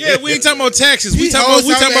 Yeah, we ain't talking about taxes. We talking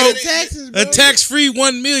about taxes, a tax-free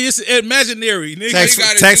 1 million. It's imaginary,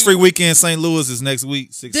 nigga. Tax-free weekend St. Louis is next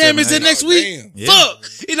week. Damn, is it next week? Damn. Yeah. Fuck!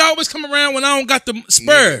 It always come around when I don't got the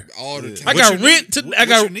spur. All the time. I got rent. I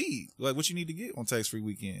got What you need? Like what you need to get on tax-free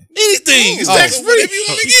weekend? anything. It's Oh. tax-free. Whatever you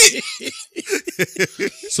want to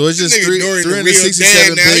get. So it's just This nigga Dory the real 367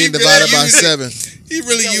 dad now. billion He divided by really 7. He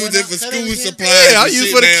really Yeah, used we're it for not- school that supplies. Yeah, I and use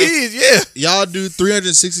shit for the now. kids. Yeah. Y'all do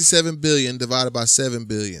 367 billion divided by 7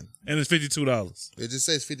 billion. And it's $52. It just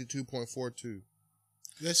says 52.42.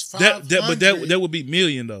 That's 500. But that would be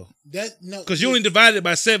million though, No, because you only divide it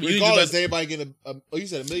by 7. You Regardless, only everybody getting you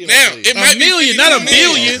said a million. Now, it might a million, not a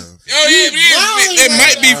billion. Oh, yeah, it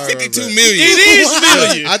might be 52 million. It is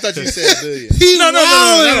million. I thought you said billion. No,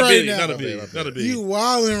 not a right billion, now. not a billion, not a You billion.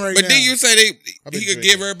 wilding right But now. then you say I've he been could drinking.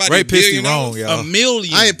 give everybody Ray $1 pissed you billion. wrong, y'all. A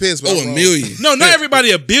million. I ain't pissed. But Oh, I'm a wrong. million. No, not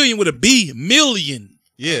everybody a billion with a B. Million.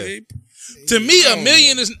 Yeah. To me, I a don't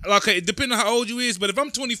million is okay. Depending on how old you is, but if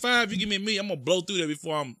I'm 25, you give me a million, I'm gonna blow through that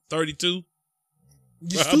before I'm 32.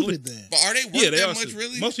 You Probably. stupid then. But are they worth Yeah, they that are much, stupid.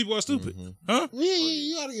 really? Most people are stupid, huh? Yeah,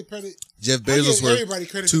 you gotta get credit. Jeff I give Bezos worth everybody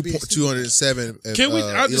credit for being stupid. 207. Can we?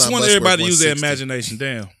 I just Elon want Musk everybody to worth use their 160. imagination.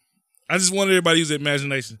 Damn. I just want everybody to use their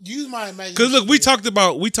imagination. Use my imagination. Cause look, we talked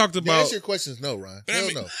about. The answer your question is no, Ryan. But I Hell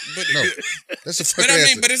mean, no. but, No. That's a but fucking I mean,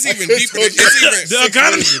 answer. but it's I even just deeper. told you It's even, that. The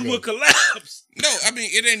economy minutes ago. will collapse. no, I mean,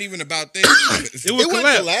 it ain't even about that. It would It wouldn't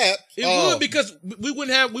collapse. collapse. It Oh. would because we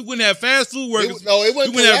wouldn't have fast food workers. It we wouldn't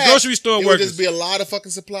wouldn't collapse. have grocery store It would workers. just be a lot of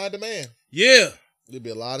fucking supply and demand. Yeah, There'd be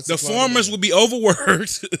a lot of the supply and farmers demand. would be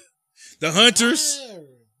overworked. The hunters.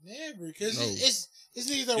 Never, because No. it's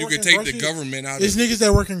niggas that You work can in take grocery. the government out It's of it. niggas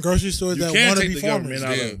that work in grocery stores You that can want to take be the farmers. government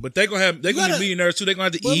out Yeah. of it, but they're gonna be gotta- millionaires too. They're gonna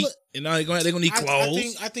have to But eat, look, and now they're gonna need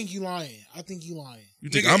clothes. I think you lying. I think you lying. You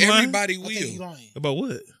think Nigga, I'm lying everybody I think you will. lying about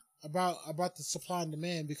what? about the supply and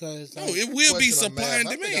demand because No, like, it will be Question on supply and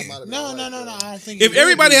math. I think I demand. might have been no. right, I bro. don't think. If it will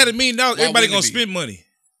everybody be. had $1 million, everybody wouldn't gonna it be? spend money.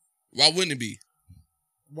 Why wouldn't it be?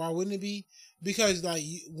 Why wouldn't it be? Because like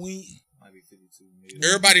when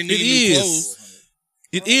Everybody need It new is. clothes.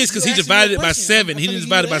 It Well, is because you he asking me a divided it by question. 7. I'm He telling didn't you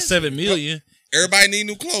divide it the by answer. 7 million. Everybody need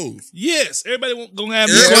new clothes. Yes, everybody gonna have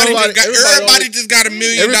Everybody, new clothes. everybody just got $1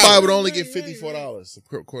 million. Everybody would only Yeah, get yeah, $54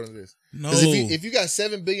 according to this. No, 'Cause if you got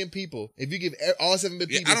 7 billion people, if you give all 7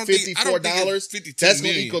 billion Yeah, people I don't think $54, it's 52 that's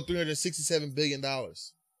going to million. equal $367 billion.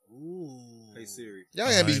 Ooh. Hey Siri. Y'all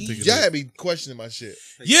had I ain't think me, of y'all that. had me questioning my shit.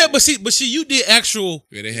 yeah, but see, you did actual,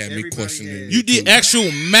 Yeah, they had me questioning. you did actual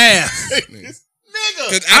math. Nigga.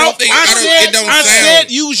 Because I don't think it don't I sound.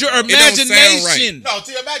 said use your don't sound imagination. No,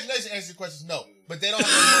 to your imagination, answer your questions, no. But they don't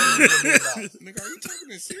have no money to $1 million. Nigga, are you talking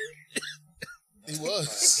this serious? He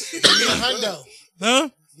was. Give me a hundo. Huh?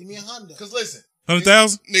 Give me a hundo. Because listen,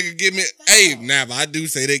 100,000? Nigga, give me. Hey, now, but I do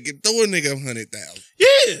say they get throw a nigga 100,000.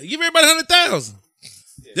 Yeah, give everybody 100,000.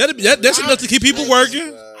 That's enough to keep people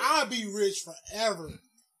working. I'll be rich forever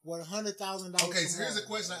with $100,000. okay, so here's a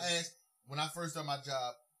question I asked when I first started my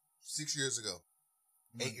job 6 years ago,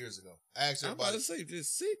 8 years ago. I asked I'm about everybody. to say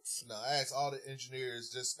just 6. No, I asked all the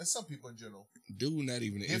engineers, and some people in general, Dude, not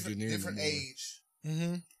even an engineer. different no more. age.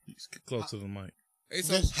 Mm-hmm. Get close to the mic. Hey,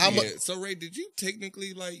 so That's- How much- So Ray, did you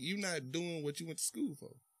technically you not doing what you went to school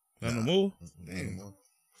for? Not no more. Damn.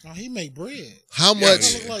 Oh, he make bread. How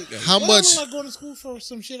much? How much? I going to school for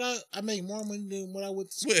some shit. I make more money than what I went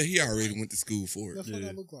to school. Well, he already went to school for it. That's what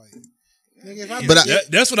I look like. Nigga,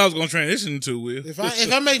 that's what I was gonna transition to. Will if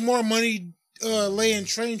I make more money laying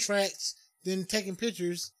train tracks than taking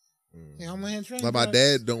pictures, yeah, I'm laying train. Like my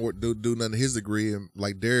dad don't do nothing in his degree, and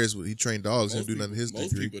like Darius, he trained dogs and do nothing in his most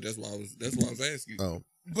degree. People, that's why I was asking. Oh,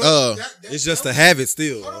 but it's just a habit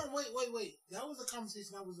still. Hold on, wait. That was a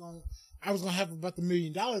conversation I was gonna have about the $1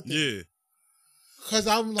 million thing. Yeah. Cause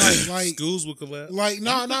I'm like schools would collapse. Like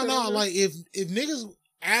no. Like if niggas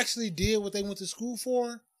actually did what they went to school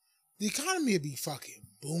for, the economy would be fucking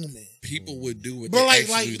booming. People would do what. But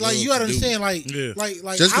like you gotta understand, like just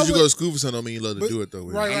because you go to school for something, don't mean you love to do it though.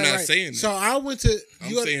 Right, I'm not saying that. So I went to.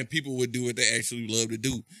 I'm saying people would do what they actually love to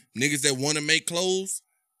do. Niggas that want to make clothes,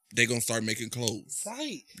 they gonna start making clothes.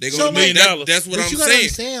 Right. They gonna make that. That's what I'm saying. You gotta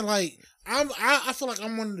understand, like I feel like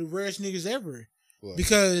I'm one of the rarest niggas ever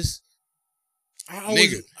because.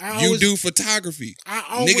 You do photography.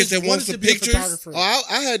 Niggas that want some pictures. Oh,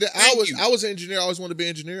 I was an engineer. I always wanted to be an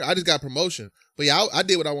engineer. I just got promotion. But yeah, I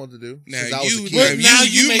did what I wanted to do. Now you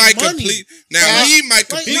might complete. Now he might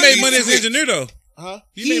complete. He made money as an engineer though.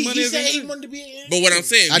 He made money as an engineer. He wanted to be an engineer. But what I'm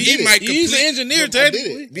saying, he's an engineer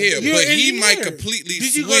technically. Yeah, but he might completely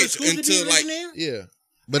switch into like yeah.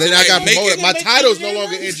 But then I got promoted. My title's no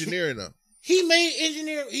longer engineering though. He made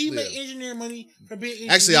engineer money for being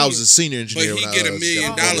engineer. Actually, I was a senior engineer. But he get $1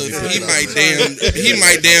 million. He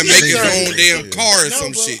might damn make his own damn car or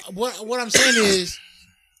some shit. What I'm saying is,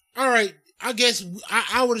 all right. I guess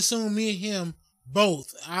I would assume me and him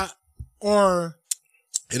both.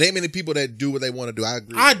 It ain't many people that do what they want to do. I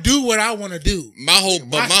agree. I do what I want to do. My whole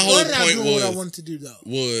point was what I wanted to do though.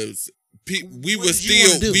 We would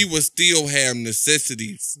still have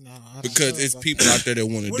necessities because it's people out there that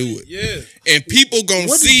want to do it. Yeah. And people gonna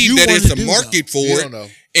see that it's a market for it,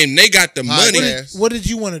 and they got the money. What did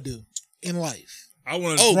you want to do in life? I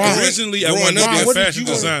wanted originally I wanted to be a fashion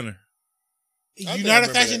designer. You're not a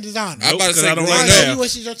fashion designer. I'm about to say, I don't like that. You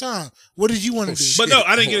wasted your time. What did you want to do? But no,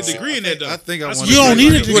 I didn't get a degree in that though. I think I wanted. You don't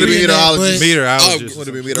need a degree in that.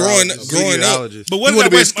 Meteorologist. Growing up. But what did I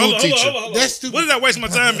waste? That's stupid. What did I waste my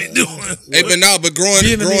time in doing? Hey, but growing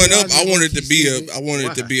up, I wanted to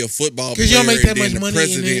be a football player. Because you don't make that much money.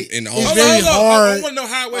 It's very hard. I want to know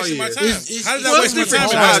how I wasted my time. How did I waste my time?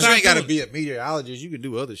 You ain't got to be a meteorologist. You can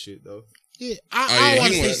do other shit though. Yeah, I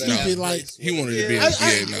want to say stupid. Like he wanted to be.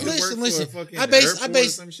 Listen. I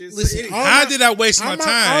base. Listen, how did I waste my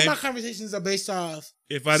time? All my conversations are based off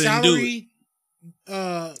if I didn't do it.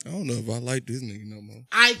 I don't know if I like this nigga no more.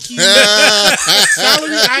 IQ,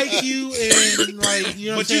 salary, IQ, and like you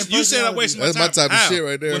know. But you said I wasted my time. That's my type of shit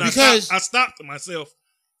right there. Because I stopped myself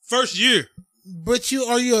first year. But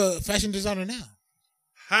are you a fashion designer now?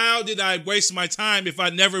 How did I waste my time if I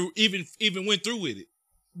never even went through with it?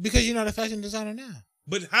 Because you're not a fashion designer now.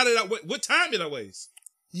 But how did what time did I waste?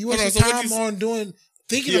 You wasted time on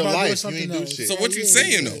thinking about doing something else. So what you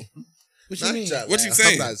saying though? What you mean? What you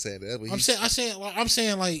saying? I'm not saying that. I'm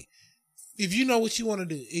saying like, if you know what you want to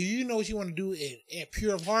do, if you know what you want to do at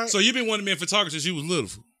pure heart. So you've been wanting to be a photographer since you was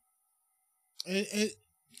little. I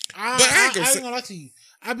ain't gonna lie to you.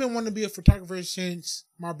 I've been wanting to be a photographer since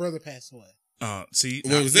my brother passed away. See,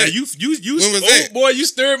 when was that? You boy, you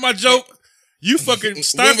stirred my joke. You fucking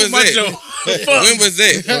stifled my joke. When was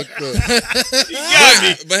that? You got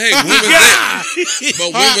me. But hey, when was that?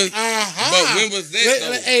 But when was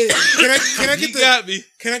that? Hey, can I get got me.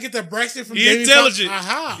 Can I get the Braxton from He intelligent.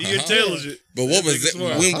 He intelligent. But what was that?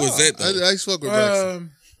 When was that though? I fuck with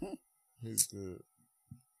Braxton. He's good.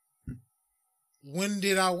 When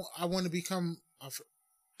did I want to become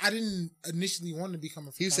I didn't initially want to become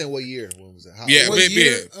a photographer. He was saying what year? When was it?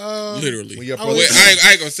 Literally. When I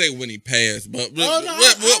ain't gonna say when he passed, but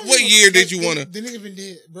what year did you want to? The nigga been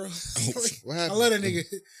dead, bro. What happened? I love that nigga.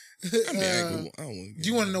 I don't want do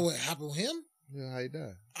you want to know what happened with him? Yeah, how he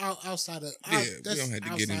died? Outside of we don't have to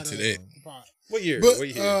get into that. What year? But, what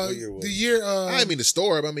year was the year? I didn't mean the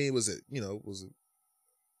story. But I mean, was it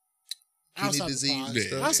outside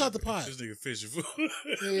disease? Outside the pot. This nigga fishing for.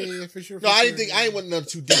 Yeah, for sure. No, I didn't think. I ain't want nothing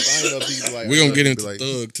too deep. I ain't know if these like. We're gonna get into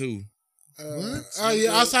Thug too. What? Oh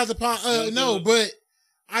yeah, outside the pot. No, but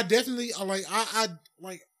I definitely I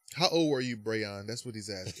like. How old were you, Brayon? That's what he's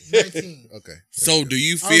asking. 19. Okay. So do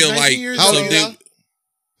you feel like how old are you?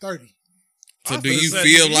 30? So do you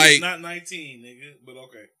feel like not 19, nigga? But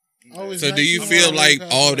okay. So do you feel like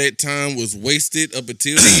all that time was wasted up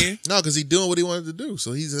until then? No, because he's doing what he wanted to do.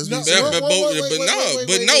 So he's he said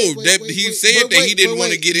that he didn't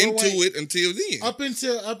want to get into it until then. Up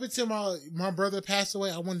until my brother passed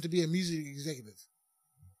away, I wanted to be a music executive.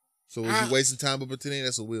 So was you wasting time by pretending?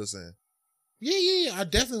 That's what Will's saying. Yeah. I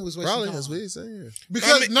definitely was wasting Probably time. that's what he's saying.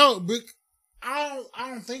 Because I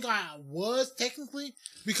don't think I was technically,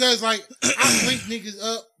 because like I link niggas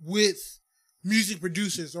up with music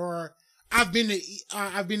producers, or I've been the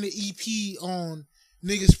EP on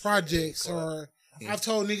niggas projects, or I've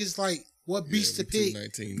told niggas like what beats to pick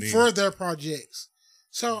for their projects.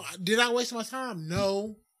 So did I waste my time?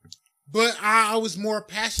 No, but I was more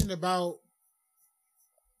passionate about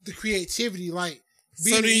the creativity. Like,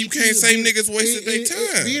 so then you can't say niggas wasted their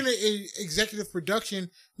time. Being an executive production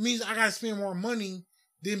means I gotta spend more money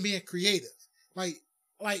than being creative. Like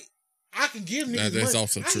I can give niggas that's money.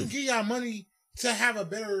 also I true. can give y'all money to have a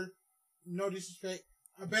better, no disrespect,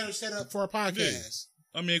 a better setup for a podcast.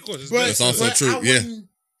 Yeah. I mean, of course, that's also true. Yeah.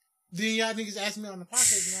 Then y'all niggas ask me on the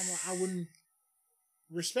podcast, and I'm like, I wouldn't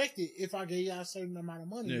respect it if I gave y'all a certain amount of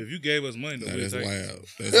money. Yeah, if you gave us money, that's wild.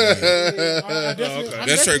 Yeah,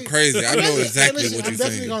 that's straight crazy. I know exactly what you're saying. I'm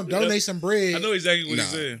definitely gonna donate some bread. I know exactly what you're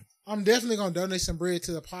saying. I'm definitely gonna donate some bread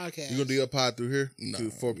to the podcast. You gonna do your pod through here?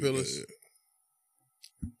 Through 4 Pillars?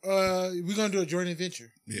 We're gonna do a joint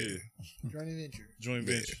venture. Yeah. Joint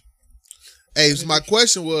venture. Hey, so my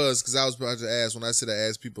question was, because I was about to ask, when I said I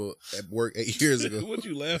asked people at work 8 years ago. What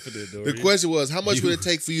you laughing at, though? The question was, how much would it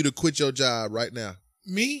take for you to quit your job right now?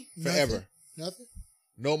 Me? Forever. Nothing?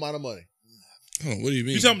 No amount of money. Oh, what do you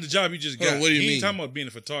mean? You talking about the job you just got? What do you mean? He ain't talking about being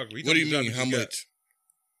a photographer. What do you mean? How much?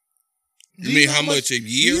 You mean how much a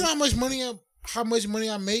year? You know how much money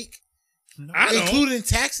I make? I don't. Including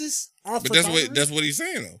taxes? But that's what he's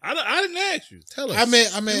saying though. I didn't ask you. Tell us. I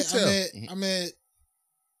meant.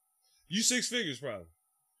 You 6 figures probably.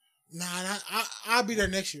 Nah, I'll be there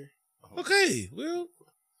next year. Okay, well,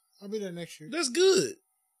 I'll be there next year. That's good.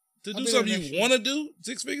 To I'll do be something there next you want to do,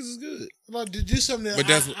 6 figures is good. Like, to do something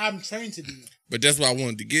that I'm trained to do. But that's what I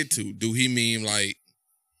wanted to get to. Do he mean like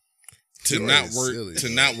to not work? Silly, to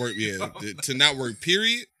not work? Yeah, to not work.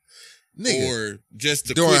 Period. Nigga. Or just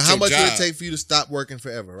to Dorian, quit how your much job would it take for you to stop working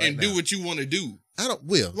forever right and now? do what you want to do? I don't.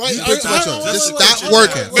 Will. Like, You put too much on it. Just wait, stop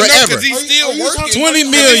working But no, forever. because he's still working. 20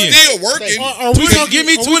 million. He's still working. Give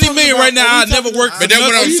me 20 million right now. I never work for But that's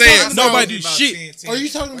what I'm saying. Nobody do shit. Are you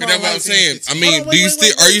talking But about? that's what I'm saying. I mean, Hold on, do you wait,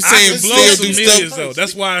 still? wait, Are you wait. saying I blow still some do millions stuff? though.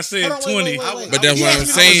 That's why I said 20. But that's what I'm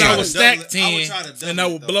saying. I would stack 10 and I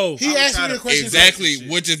would blow. He asked me the question. Exactly,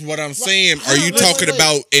 which is what I'm saying. Are you talking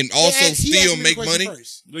about and also still make money?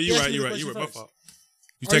 You're right. My fault.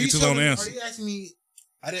 You taking too long to answer. Are you asking me?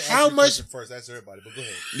 I didn't How ask much? first? Ask everybody, but go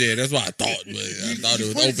ahead. Yeah, that's what I thought. But I thought it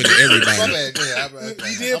was you open to everybody. My bad. Go ahead.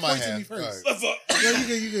 You did point to me first. No,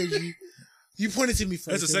 you good. You pointed to me first.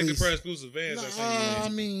 That's a second prize exclusive van. I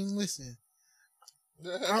mean, listen.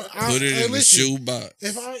 Put it in the shoebox.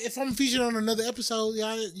 If I'm featured on another episode,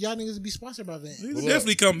 y'all niggas be sponsored by that. You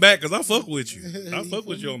definitely come back because I fuck with you. I fuck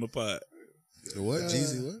with you on the pod. What?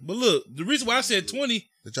 Jeezy, what? But look, the reason why I said 20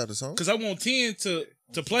 They dropped the song? because I want 10 to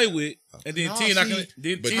play with, and then 10 I can.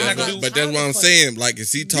 Then But 10 I can do. that's what I'm saying. Like,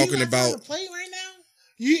 is he talking about? Play right now?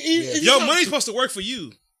 Yo, money's supposed to work for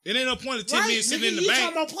you. It ain't no point of 10 million sitting in the bank.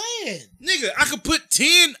 Talking about playing? Nigga, I could put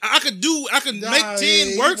 10. I can make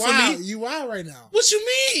 10 work for me. You wild right now? What you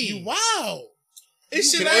mean? You wild? It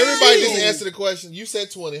should Can everybody just answer the question? You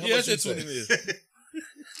said 20. How Yeah, I much you said 20 say? million.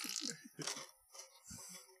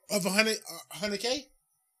 Of 100K?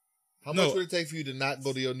 How much would it take for you to not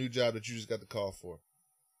go to your new job that you just got the call for?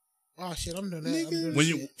 Oh shit, I'm doing that. When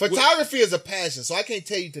you Photography is a passion, so I can't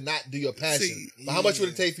tell you to not do your passion. But how much would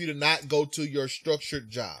it take for you to not go to your structured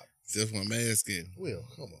job? That's what I'm asking. Will,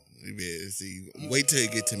 come on. Yeah, see, wait till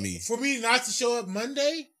it get to me. For me not to show up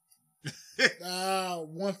Monday,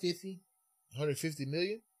 150. 150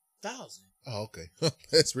 million? 1,000. Oh, okay.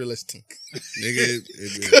 That's realistic. Nigga,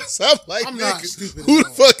 Because I'm like, I'm nigga, not stupid. who the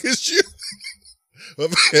fuck is you?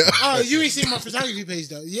 Oh, you ain't seen my photography page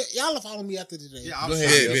though. Y'all will follow me after today. Yeah, Go I'm ahead.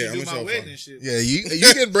 trying Yeah, to I'm do gonna my show wedding fun. and shit. Yeah,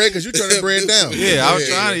 you get bread because you turning bread down. Yeah, I was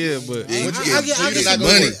trying to, but I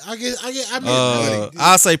get money.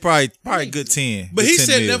 I'll say probably good 10. But he 10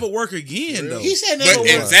 said mil. never work again though. He said never But work.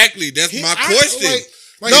 exactly, that's my question.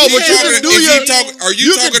 Like, No, Is he but you talking- can do is he your- talking- Are you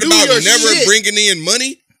you can talking do about your never shit. bringing in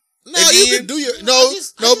money? No, you can do your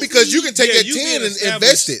because you can take that 10 and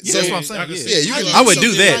invest it. Yeah, So that's what I'm saying. yeah, you can. I would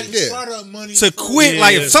do that. Yeah. To quit, Yeah,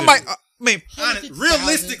 like yeah, if somebody, yeah. I mean,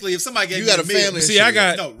 Realistically, if somebody gave You me got a a million, family. See, I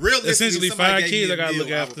got no, realistically, essentially if somebody 5 gave me kids a I gotta meal,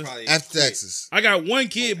 look I would after. probably after quit. taxes. I got one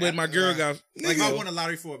kid, but my girl got. Like if I won a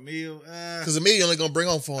lottery for a meal, Because a million only gonna bring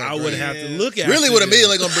home 400. I would have to look at. Really, with a million,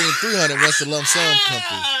 only gonna bring in 300 once the lump sum come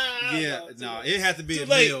through. yeah, no, it had to be Too a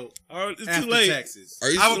late. meal It's after too late. taxes. Are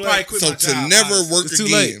you I would too probably late? quit So my to job. never honestly. work It's too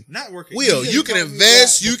late. again. Not working. Will, you can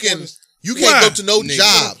invest. You can You can't go to no Nigga.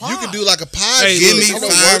 job. You can do like a podcast. Hey, Give me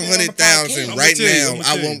look, $500,000 right now. I'ma I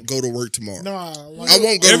tell you. won't go to work tomorrow. No, I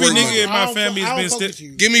won't go to Every work nigga in tomorrow. my family has been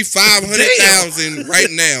still. Give me $500,000 right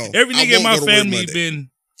now. Every I nigga in won't my go to work family Monday. been.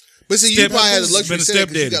 But see, you Step- probably had a been luxury a setting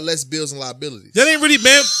because you stepdaddy. got less bills and liabilities. That ain't really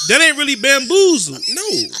bamboozle. No,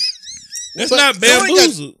 That's But not Gore ain't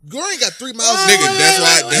bamboozle. Gore ain't got 3 miles. nigga. That's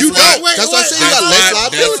why. You don't. That's why I said you got less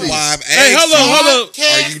liabilities. That's why I've asked Hey, hold up.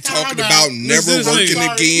 Are you talking about never Listen, working listen.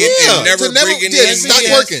 again and never bringing in stop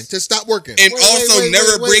money? working. To stop working. And also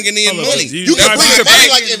never bringing in Hold on. money. You can That's bring why it I've back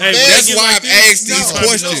asked- like in Hey, bed. That's you why like I've this? asked these No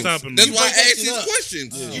questions. stopping me. That's why I You break asked it these up.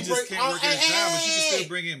 questions. You just can't work at a job, but you can still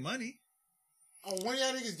bring in money. Oh, one of y'all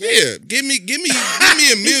niggas Yeah, give me a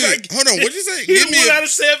million. Hold on, what'd you say? He Give me one out of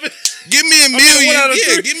 7. give me a one million. out of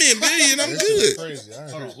Yeah, 3. give me a million. I'm good.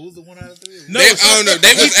 Hold on, who's the one out of 3? No, I don't know.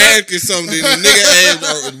 They was asking something. The nigga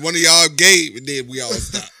asked, one of y'all gave, and then we all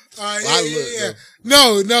stopped.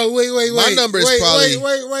 No, wait. My number is probably-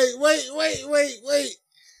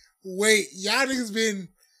 Wait. Y'all niggas been,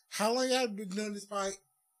 how long y'all been doing this pod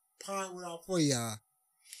with all 4 of y'all?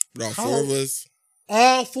 But all How- 4 of us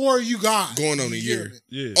All 4 of you guys. going on a year.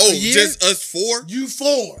 Yeah. Oh, A year? just us 4? You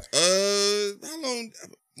 4. How long?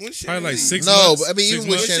 When Probably like 6 No, months. but I mean, 6 even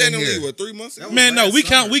months. with When Shannon Shannon here. leave, what, 3 months? That Man, no, last we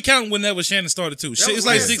count. summer. We count whenever Shannon started too. That was It's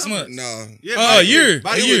like last 6 summer. months. No. Yeah, A year.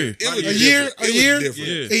 By A the year. way, It by was the way. year? different. A It was year? different.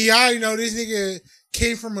 Yeah. And y'all already know this nigga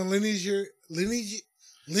came from a lineage.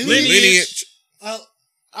 Lineage.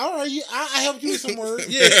 All right, I helped you with some words.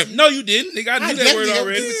 Yeah. No, you didn't, nigga. I knew that word definitely helped you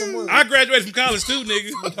already. with some words. I graduated from college too, nigga.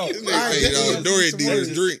 This nigga I say, definitely have Dorian some did his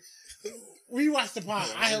words. drink. We watched the pod.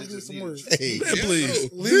 I helped you with some words. Hey, Man, please.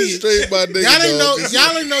 Lineage. straight my nigga. Y'all didn't know. dog.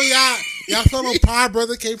 Y'all didn't know. Y'all fellow pod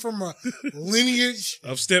brother came from a lineage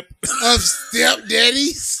Of step. of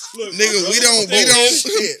stepdaddies. Nigga, we don't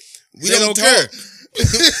Shit. we They don't don't care. talk.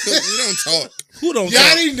 We don't talk. Who don't Y'all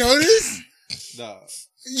talk? didn't know this. Nah.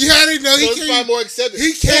 Y'all didn't know So he it's came. probably more accepted.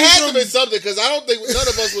 he There came had to from- been something because I don't think none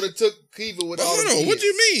of us would have took Kiva with all Hold the on, what kids. do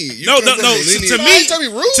you mean? You No, come no, from no. a To lineage- me, Don't tell me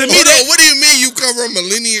rude. to me, Hold that on, what do you mean you come from a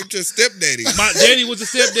lineage to stepdaddy? my daddy was a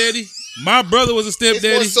stepdaddy. My brother was a it's more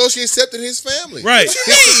stepdaddy. socially accepted in his family. Right.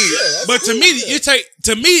 Hey, But to me, it's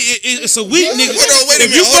a weak nigga. Hold on, wait a If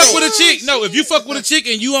you minute, fuck hold with on. a chick, no, if you fuck with a chick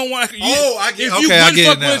and you don't want, Oh, I get- if you okay, I wouldn't get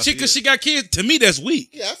fuck it with a now. chick because she got kids, to me that's weak.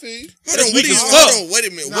 Yeah, I feel you. Hold on, what do you? weak as Hold fuck. on, wait a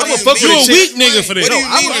minute. Nah, What do I'ma you fuck mean? You a with weak nigga for What do that. you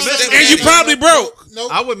I mean? would a bet- stepdaddy? And you probably broke.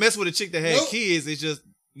 Nope. I would mess with a chick that had Nope. kids. It's just.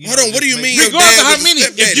 Hold on, what do you mean? Your Regardless of dad how was a many,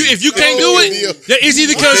 stepdaddy? if you can't do it, that is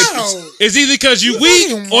either Wow. because you weak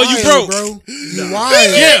fucking or you wild, broke. bro. You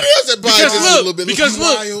wild. Yeah, Because because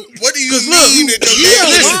look, Wild. What do you Because look, mean that your dad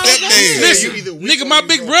was a listen, stepdad? listen, nigga, my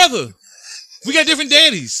big brother. We got different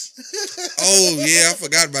daddies, Oh yeah, I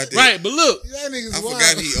forgot about that. right? But look, Y'all niggas I wild.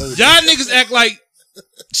 forgot he owed. y'all niggas act like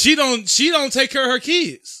she don't take care of her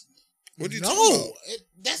kids. What are you talking No, about?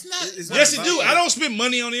 that's not. It's not Yes, it about do. that. I don't spend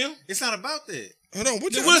money on them. It's not about that. Hold on,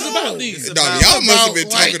 what you What is it about? about these? It's Dog, about- y'all must have been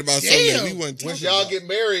about, talking like, about something that we damn. wasn't Once talking y'all about. get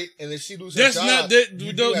married and if she loses her That's job, not that.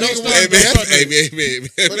 you Don't have to start. Hey, start- man, Don't start hey, that. man,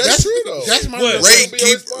 But that's true though. That's my. What? Ray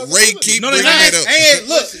That's gonna be Ray your keep No, they bringing not. that up. Hey,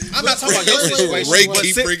 look, I'm not talking about your situation. Ray but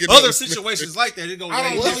keep si- bringing other up- situations like that. It go I way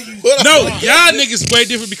don't know different. you. What No, I- y'all niggas way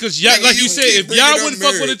different because y'all, Nigga, like you you said, keep if bringing y'all up wouldn't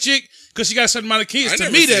fuck with a marriage. chick because she got a certain amount of kids, I to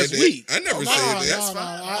never me said that's that. weak. I never Nah, said nah, that. nah,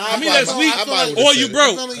 nah. I mean, that's weak. I feel like- Or you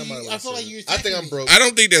broke. I feel like you. I think I'm broke. I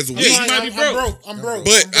don't think that's Yeah, weak. you might be broke. I'm broke.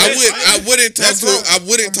 But I wouldn't talk That's to broke. I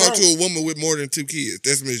wouldn't I'm talk to broke. a woman with more than 2 kids.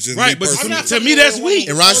 That's just Right, me but personally. not to me that's weak.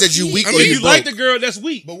 And Ron said you weak I or mean, If you you broke. like the girl, that's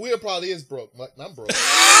weak. But Will probably is broke. I'm broke.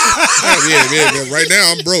 yeah. But right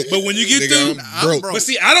now I'm broke. But when you get Nigga, through, I'm broke. but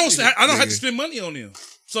see, I don't have to Nigga. spend money on them.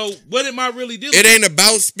 So what am I really doing? It ain't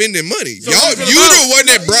about spending money. So Y'all, what's it you about? the one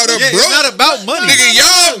that brought up Yeah, broke. it's not about money. Nigga,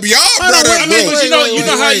 y'all brought up I mean, but broke. you know, wait, you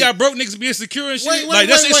know how wait. y'all broke niggas be insecure and shit. Wait, like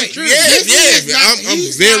that's wait, wait. insecure. Yeah, This nigga's yeah. not- I'm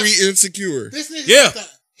he's very not- insecure. This nigga, Yeah.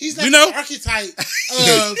 he's not You know? the archetype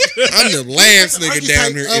of. I'm the last nigga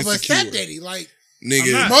down here of a insecure. stepdaddy. Like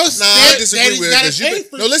Nigga, I'm not. most Nah, I disagree stepdaddies with it, gotta 'cause you pay been-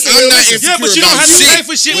 for no, listen, shit. I'm not listen. insecure Yeah, but you don't about have to shit. pay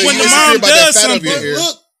for shit Wait, when you the insecure mom about that does fat over something. here.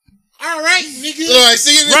 Look, all right, nigga. Look, I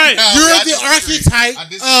see it. Right. Now, You're I the disagree. archetype I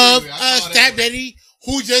disagree of with it. I a saw that stepdaddy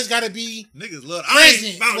who just gotta be Niggas love.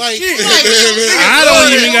 present. Like, I don't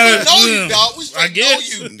even We gotta. know you, dog. We straight I get know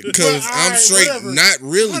you. Because Well, I'm alright, straight, whatever. not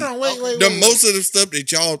really. Hold on, wait. The most of the stuff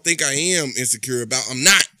that y'all think I am insecure about, I'm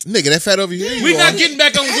not. Nigga, that fat over here. We not getting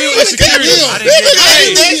back on Will insecurity.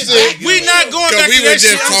 We not going Cause back we to were that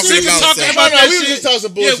shit. just I'm talking sick of about talking something. about No, that we was shit. just talking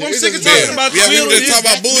some Yeah, bullshit. I'm It's sick of just talking bad. about Yeah, we Will were and just talking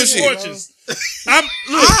his about bullshit. misfortunes. I'm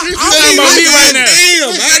talking about me right now. Damn,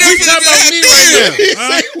 We talking about me right now.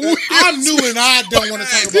 Huh? I'm new and I don't want to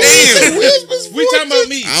talk about Damn. We talking about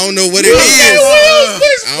me. I don't know what it is.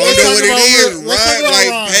 I don't know what it is. Let's talk Ron, about like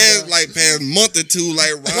Ron, past, bro. like month or two,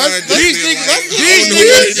 like Ryan. These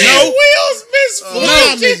niggas, no.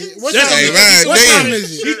 What time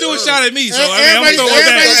is it? He threw a shot at me, so I'm gonna throw it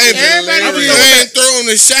back. Everybody throwing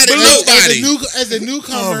a shot at nobody. As a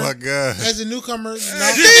newcomer, Oh my god. as a newcomer, He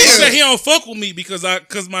said he don't fuck with me because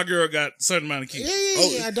my girl got a certain amount of kids.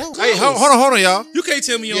 yeah, I don't. Hey, hold on, y'all. You can't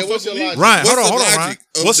tell me you don't what's fuck with your me. logic? Ryan, What's hold the on, Ryan. logic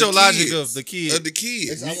of What's the your logic kids? of the kid? Of the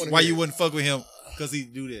kids. Why you wouldn't fuck with him? Because he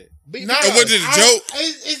do that. No, what is a joke?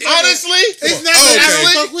 Honestly, it's not that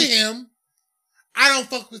I don't fuck with him. I don't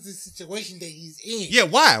fuck with the situation that he's in. Yeah,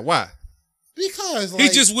 why? Because He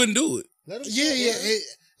just wouldn't do it.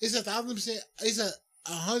 It's 1,000%. It's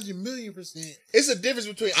 100,000,000%. it's a difference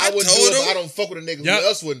between I I wouldn't do told it, him. but I don't fuck with a nigga Yeah. who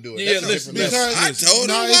else wouldn't do it. Yeah, That's a listen, different because- level. I told him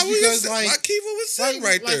No, it's why we because, was like- why Kiva was sitting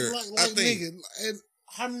right there. I think. Nigga,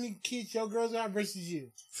 how many kids your girls got versus you?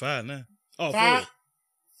 5 now. Oh, 5,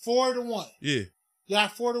 4. 4-1. Yeah. Y'all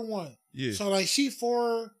 4-1. Yeah. So like she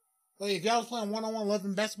 4. Like if y'all was playing 1-on-1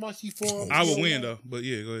 loving basketball, she 4. I would win though, but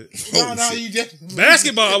yeah, go ahead. No, shit. you definitely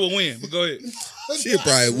Basketball, I would win, but go ahead. She'll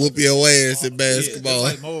probably whoop your ass in basketball.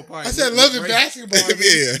 I said loving basketball.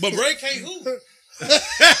 Yeah. But Bray can't hoop.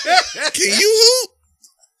 Can you hoop?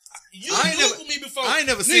 You I ain't hooped never- with me before. I ain't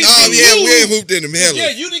never Nigga, seen- Oh you yeah, we hooped. ain't hooped in them hella. Yeah,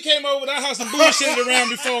 you done came over to our house and bullshitted around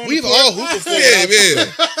before. on the We've court. all hooped before. Yeah.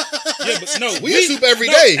 Yeah, but no, We hoop every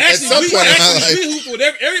day at actually, some point in our life. We hooped with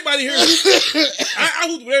everybody here. I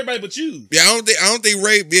hooped with everybody but you. Yeah, I don't think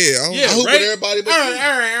Ray. Yeah, Yeah. I hoop Right? with everybody, but All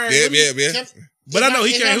right. Yeah, Let me- yeah. can- But I know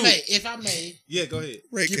he if can't I hoop. may, If I may, Yeah, go ahead.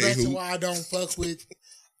 Ray get can't back to hoop. why I don't fuck with.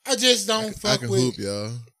 I just don't I fuck can with. hoop,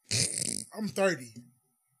 y'all. I'm 30.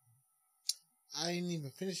 I ain't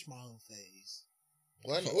even finished my whole phase.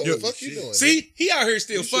 What the Yo, fuck you doing? See, he out here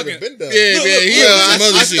still You should fucking. have been done. Yeah, Look, man. look, He look, on some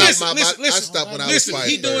other I shit. stopped, I stopped when I was Listen, 5.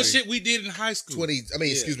 he doing shit we did in high school. 20. I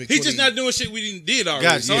mean, excuse me. He 20, just not doing shit we did already.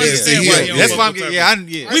 Gotcha. So I Yeah, understand yeah, why yeah. he don't That's fuck why I'm with getting. Tyler.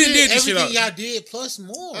 Yeah, I, We didn't did this shit everything out. y'all did plus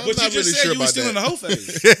more. I'm But not you just really said sure you was about still in the that. whole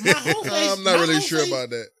phase. My whole phase. I'm not really sure about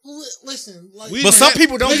that. Listen, like, We- but some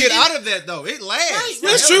people don't Listen, get out of that though. It lasts.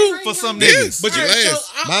 That's true. For some Yeah. niggas. But you All right, last.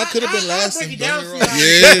 so Mine could have been I'll lasting, break it down don't for get me y'all.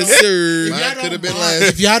 Yes, If sir. y'all Mine don't could have been mind-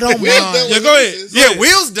 last. If y'all don't Will's mind, done Yeah, with go ahead. his. Yeah,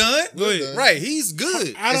 Will's done. Go ahead. Right, he's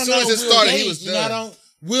good. I don't As know. soon as it Will's started, he age, was and y'all done. don't.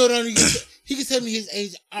 Will don't even. He can tell me his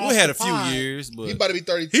age. We had a few off the years, He but about to be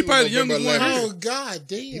 32. He probably the November youngest one 11th. Oh God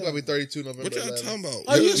damn! He about to be 32 November What y'all 11th. talking about?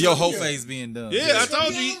 Oh, you- your whole phase being done. Yeah, I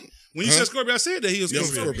told you. When you Huh? said Scorpio, I said that he was Yeah,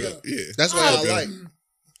 Scorpio. Scorpio. Yeah, That's what I Scorpio. like.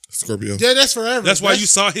 Scorpio. Yeah, that's forever. That's why you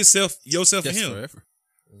saw yourself That's in him. forever.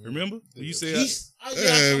 Remember? When you said He's, I saw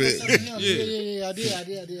man. myself in him. Yeah. Yeah. I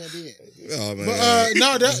did. Oh man, But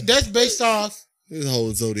no, that's based off. this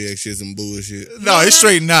whole Zodiac shit some bullshit. No, it's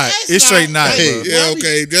straight not. That's It's straight not- not. Hey, bro. Yeah, Why we-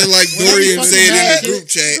 okay. Just like why we Dorian fucking said in mad? the group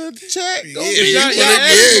chat. Check. Yeah, Don't if be- you y'all wanna, ask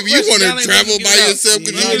yeah, me if you want questions, y'all to ain't travel gonna by get it out. yourself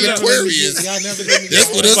because Y'all you're an never Aquarius. Y'all never let me That's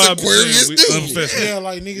get what out. us Aquarius We do. unprofessional. Yeah,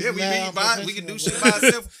 like niggas. Yeah, we mad be by. We can do shit unprofessional. by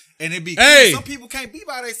ourselves, and it be. Hey. Some people can't be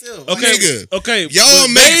by themselves. Okay, Nigga, okay. Y'all but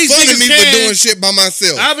make these fun of niggas me can. for doing shit by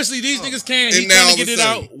myself. Obviously, these niggas can. He And now trying all to of get a it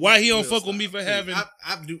sudden- out. Why he don't fuck with me for having I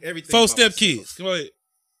do everything. 4-step by myself. kids? Come on.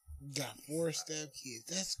 Got 4-step kids.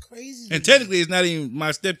 That's crazy. And technically, it's not even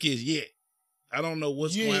my stepkids yet. I don't know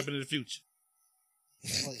what's Yeah. going to happen in the future.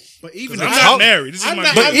 But 'Cause even I'm the not talk, married. This is I'm my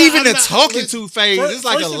not- girl. but I'm even the not- talking listen, to phase, first- it's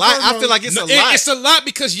like a first and lot. I feel foremost- like it's No, a lot. it's a lot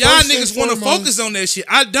because y'all First and niggas want to foremost- focus on that shit.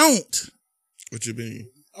 I don't. What you mean?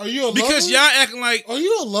 Are you a Because lover? y'all acting like, Are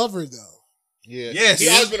you a lover though? Yeah. Yes. He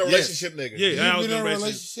always been a Yes. relationship nigga. yeah, I was You been in a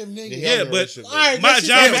relationship. relationship, nigga. He always Yeah, been a but- relationship nigga. All right, My that's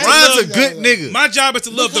job it. is- Ron's a That's good it. nigga. My job is to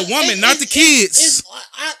love the Because woman, not the kids.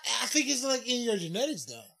 I think it's like in your genetics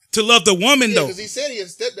though. To love the woman, Yeah, though. because he said he had a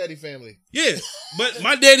stepdaddy family. Yeah, but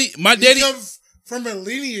my daddy. You come from a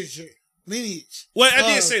lineage. Well, I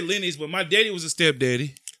didn't say lineage, but my daddy was a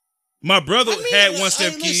stepdaddy. My brother had one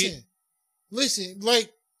stepkid. Listen,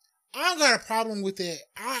 like I don't got a problem with that.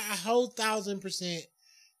 I whole 1,000%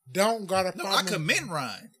 don't got a No, problem. I commend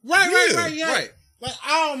Ryan. Right. Right. Like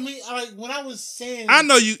I don't mean like when I was saying. I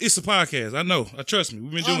know you. It's a podcast. I know. Trust me.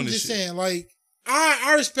 We've been doing I'm this just shit. saying, like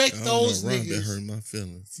I respect I don't those know, Ron, that niggas hurt my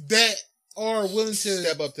feelings. that are willing to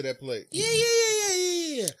Step up to that plate. Yeah.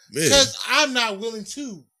 Yeah. Because I'm not willing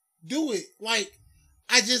to do it. Like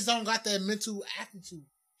I just don't got that mental aptitude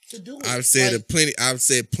to do it. I've said like, it plenty. I've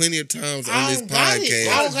said plenty of times on I this don't got it. podcast,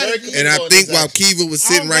 I don't got it. and I think while Kiva was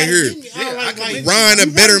sitting right here, Ron a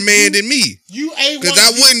better man than me. You ain't 'Cause I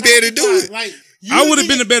wouldn't be able to do it. Like I would have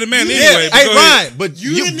been a better man you- anyway. Yeah, but hey go ahead. Ryan, but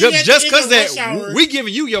You you the nigga just in because the rush that hour. we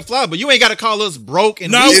giving you your flowers, but you ain't got to call us broke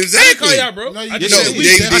and No, weak. I didn't call Exactly. y'all broke. No, you I didn't. just No, said yeah, we. you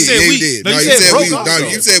I did. said Yeah, we. you did. No, No, you you said said broke we. also. No,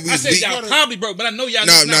 you said we I said weak. y'all probably broke, but I know y'all.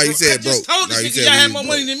 No, just no, not you broke. said I just broke. told No, this you nigga said y'all we had was more broke.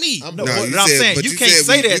 money than me. No, No, but you I'm said- saying but you you can't said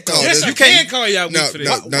say you that though. called Yes, us- I You can can't. call y'all weak for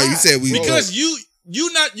that. No, you said we Because broke.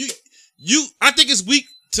 you not you I think it's weak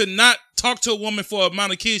to not talk to a woman for the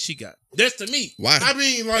amount of kids she got. That's to me. Why? I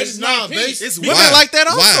mean, like, It's not It's Why? women like that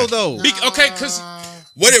also Why? though. Okay, because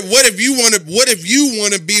What if you want to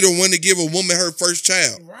be the one to give a woman her first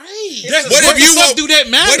child? right. What if you fuck want? do that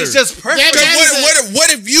matter? It's just preference. What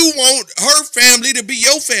if you want her family to be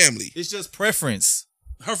your family? It's just preference.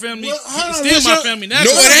 her family Well, hold on, is still what's my your- family now.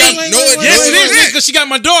 No, it ain't. No, it Yes, it no, is, because she got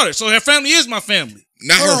my daughter, so her family is my family.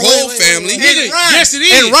 Not her Hold on, whole wait, wait, family. wait, Nigga, Ryan. yes, it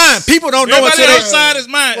is. And Ryan, people don't know Everybody until they. outside is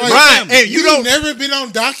mine. Right. my Ryan, family. and you don't. never been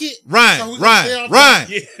on docket. So we Ryan, can stay Ryan, off Ryan,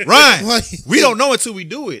 Yeah. Ryan. Like- We don't know until we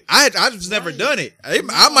do it. I've just never done it. I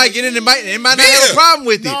might get in and might not have a problem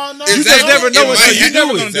with it. No, no, You just exactly. never know It until might you You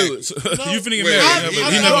never do gonna it. do it. So, you finna get Wait, married. wait, but wait, he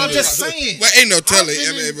wait, never I'm gonna just do it. saying. Well, ain't no telling.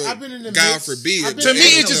 I've been in the God mix. forbid. I've been To in me, the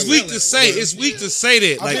it's mix. just weak to say. It's weak to say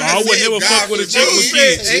that. Like, been I would saying never God fuck with a chick with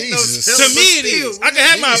forbid. kids. Ain't no Jesus. To me, it is. I can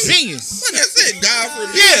have my opinions. When I said God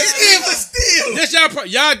forbid, Yeah. but still. That's y'all.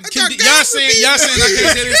 Y'all saying I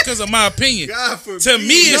can't say this because of my opinion. God forbid. To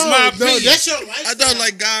me, it's my opinion. That's your lifestyle. I don't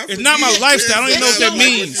like God. It's not my lifestyle. I don't even know what that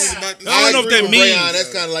means. I don't know what that with means. Rayon. That's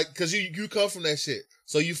kind of like because you come from that shit,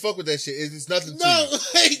 so you fuck with that shit. It's nothing to No, you.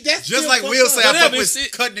 hey, that's Just still like fucked Will up. say, I fuck Whatever, with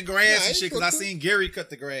it's- cutting the grass Yeah, and shit because I seen Gary cut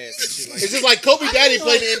the grass and shit like It's that. just like Kobe Daddy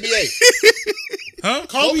played in the NBA. Huh?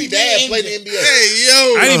 Kobe Dad played in the NBA. Hey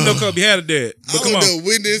yo, I didn't even know Kobe had a dad. But I come don't on. know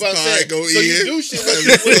when this But I'm pod saying, go so you in. do shit when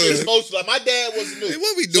you're exposed to. Like my dad wasn't new. Hey,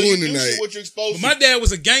 what we So doing you do tonight? shit what you're exposed But my to. dad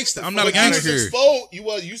was a gangster. I'm not a But you was gangster. exposed.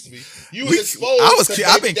 You used to be. You was exposed. I was to ki-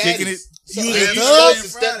 I've baby been kicking daddies. it. So You you was was a exposed to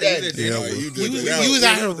thug? stepdaddies. Yeah, well, you did You that. was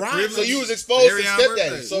out here riding. So you was exposed to Very on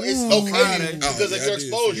stepdaddy. So it's Ooh, okay Friday. because of your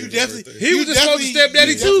exposure. You definitely. He was you exposed to definitely-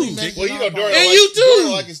 stepdaddy you too. definitely mentioned Well, you know, about Dorian. And like, you too.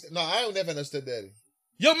 Dorian like his, no, I don't never had no stepdaddy.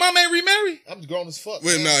 Your mom ain't remarried? I'm grown as fuck.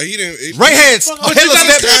 Well, man. no, he didn't. Ray had But hella you got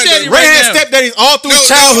a stepdaddies. stepdaddy Ray right had now. stepdaddies all through No,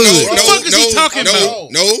 childhood. What the fuck is he talking no,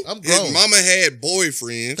 about? No, I'm his grown. mama had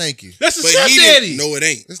boyfriends, Thank you. That's a but he stepdaddy. didn't. No, it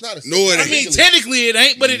ain't. It's not a No, it I ain't. mean, technically it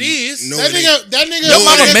ain't, but it is. No, That it ain't. nigga. Your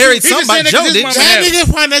mama He married He just somebody. said that Joe 'cause his did. mama That had-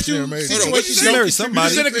 nigga financial Yeah, man. Hold on, what you situation. She say? married You somebody.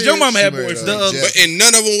 just said it because your mama had She married, boys. Jeff. But and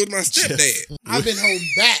none of them was my stepdad. I've been holding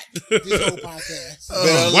back this whole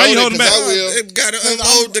podcast. Why you holding back? I will. They gotta 'Cause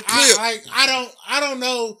unload the clip. I don't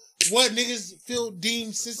know what niggas feel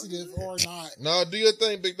deemed sensitive or not. No, do your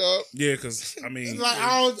thing, big dog. Yeah, because, I mean, Like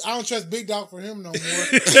I don't trust Big Dog for him no more.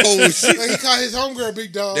 Oh shit! Like he called his homegirl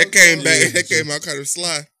Big Dog. That came So- back. That came out kind of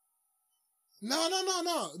sly.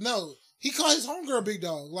 No. He called his homegirl Big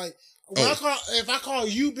Dog. Like when Oh. if I call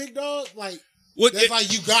you Big Dog, like what, that's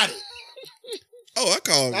like you got it. Oh, I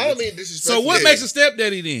called. I don't mean disrespect. so what Yeah. makes a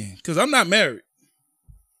stepdaddy then? Because I'm not married.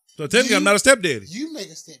 So technically I'm not a stepdaddy. You make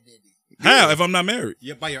a stepdaddy. How if I'm not married?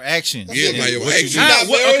 Yeah, by your action. Yeah, by your You're action. not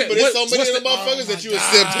What- married, okay, but there's what- so many what's of the the- motherfuckers that you a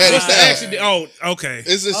God. stepdaddy. What's the now. action? Oh, okay.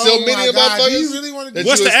 Is there so many of Do motherfuckers? you really want to that do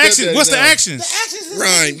What's you the a action? stepdaddy What's the now? actions? the actions? is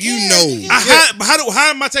Ryan, taken you care know. of, nigga. How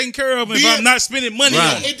am I taking care of him if Be- I'm not spending money on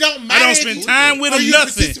Right. him? It don't I matter. don't if spend you- time with Are him, you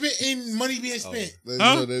nothing. participant in money being spent? That's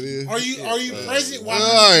Huh? what that is. Are you present while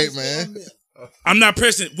All money right, being man. spent? I'm not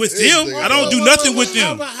present with This them. nigga- I don't do nothing with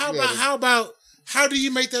them. How do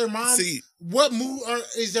you make their mom? See, What mood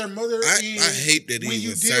is their mother I in? hate that it when you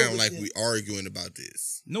even deal sound with like them? we arguing about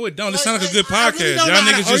this. No, it don't. It sounds like a good I really podcast. don't know Y'all how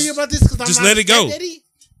to niggas argue just about this 'cause I'm just not let a it go. stepdaddy.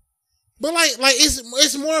 But like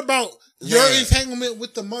it's more about your Right. entanglement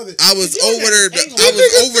with the mother. I was You're over there. an I entanglement.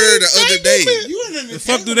 was over there the other day. You in an The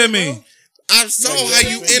fuck do that entanglement, mean? bro. I saw how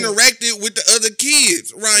you interacted with the other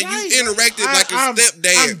kids, Ryan. Right. You interacted like a I'm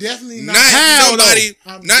stepdad, definitely not not. How, somebody,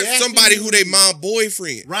 I'm not definitely- somebody who they mom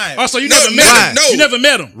boyfriend. Right. Oh, so you No, never met no, him? no. You never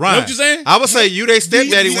met him? Right. Know what you saying? I would say you they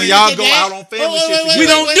stepdaddy You when ain't y'all get go that? out on family Wait, shit. wait, together. We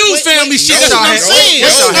don't do family shit. That's what I'm no, saying. no,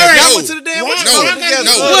 Yes, y'all no, have. no. Y'all went to the damn Ryan, No, Ryan got a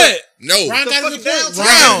no. good point. What? No, Ryan got a fucking good point.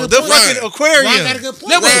 downtown, the fucking Ryan aquarium. got a good point.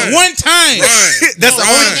 That was Ryan. one time. Ryan. That's the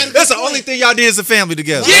Ryan. only. That's the only thing y'all did as a family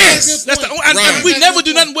together. Yes, that's the. Ryan. We never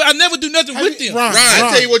do nothing. I never do nothing with them. Ryan, Ryan. I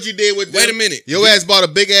tell you what you did with Wait them. a minute. Your ass bought a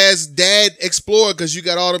big ass dad Explorer because you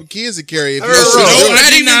got all them kids to carry. If you No, don't- No, I not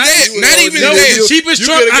did even not. that. Not even That was that. the cheapest You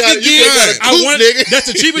truck coulda I got- could you get. coulda got a I coupe, want. nigga. That's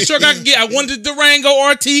the cheapest truck I could get. I wanted the Durango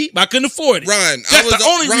RT, but I couldn't afford it. Ryan, That's the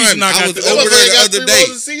only reason I got was the- over there the got other 3 day.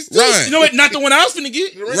 rows of seats, too. Ryan, You know what? Not the one I was finna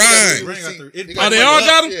get. Ryan. Oh, they all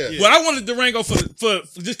got them. Yeah. Well, I wanted Durango for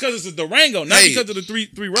just because it's a Durango, not Hey, because of the three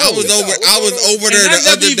rows. I was over And there I the never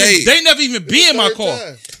other even- day. They never even be in my Third car.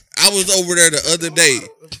 time. I was over there the other day.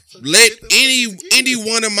 Let any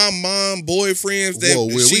one of my mom boyfriends that Whoa,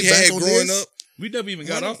 Will, she we back had on growing this? up. We never even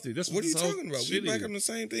got off there. That's What are you this whole talking about? We shit back is. on the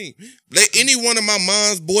same thing. Let any one of my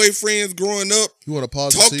mom's boyfriends growing up You want to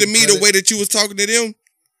pause? talk to me the way that you was talking to them.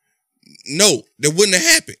 No, that wouldn't have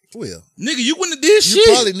happened. Well, Nigga, you wouldn't have did you shit.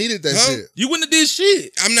 probably needed that Huh? shit. You wouldn't have did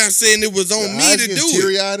shit. I'm not saying it was on Your me eyes to getting do it.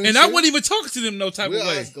 teary-eyed And I shit. wouldn't even talk to them no type Real of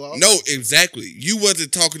way. eyes go out. No, exactly. You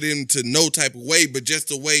wasn't talking to them to no type of way, but just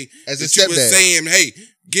the way As a that you was stepdad. saying, hey,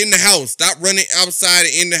 get in the house. Stop running outside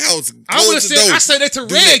and in the house. I would have Close the said, door. I say that to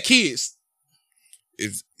Do red that. kids.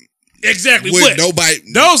 It's Exactly. with What? nobody.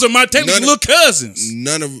 Those are my technically None of- little cousins.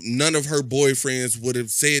 None of her boyfriends would have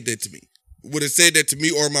said that to me. Would have said that to me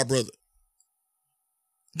or my brother.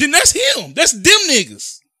 Then that's him. That's them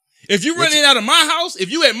niggas. If you run in out of my house, if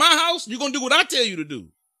you at my house, you gonna do what I tell you to do.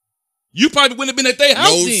 You probably wouldn't have been at their house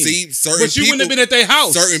No, then. see, certain But you people, wouldn't have been at their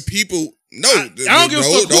house. certain people. No, I don't give a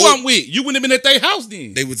fuck who I'm with. You wouldn't have been at their house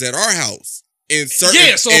then. They was at our house. And certain,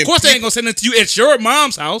 Yeah, so of and course they ain't people- gonna send it to you at your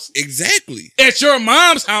mom's house. Exactly. At your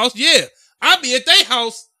mom's house, yeah. I'll be at their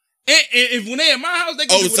house. And if when they at my house, they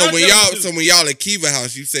can Oh, do what so I when tell them y'all, to do. so when y'all at Kiva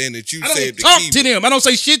house, you saying that you I said don't to talk Kiva. to them. I don't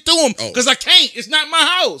say shit to them Oh. because I can't. It's not my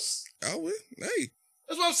house. Oh, well, hey.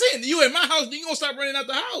 That's what I'm saying. You at my house, then you gonna stop running out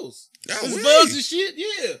the house. Oh, There's well, bugs hey. and shit.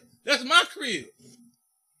 Yeah, that's my crib.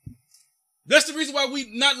 That's the reason why we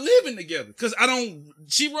not living together. Because I don't.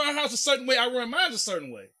 She run her house a certain way. I run mine a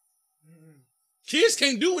certain way. Kids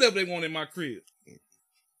can't do whatever they want in my crib.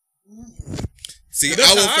 See,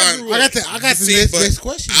 That's I will how I find. grew I up. got the See, next, but next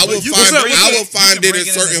question. I will you- find. what's up, I what's will up? find You it can a bring it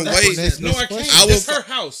in certain as way. Next No, I question. can't. I will It's her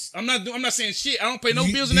house. I'm not saying shit. I don't pay no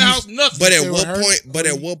You- bills in do the you- house. Nothing. But at Stay with what her? point? But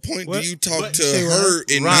at what point What? do you talk What? to Stay with her her?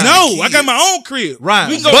 and Right. not the No, I kid? got my own crib. Ryan.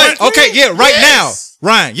 We can go But right okay, crib? yeah, right Yes. now.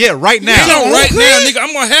 Ryan, yeah, right You now. know, own right crib? now, nigga,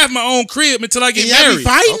 I'm gonna have my own crib until I get Y'all be married.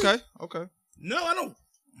 fighting? Okay, okay. No, I don't.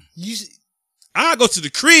 You I go to the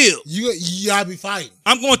crib. y'all be fighting.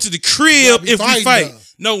 I'm going to the Y'all crib be if we fighting, fight. though.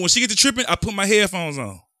 No, when she get to tripping, I put my headphones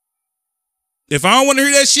on. If I don't want to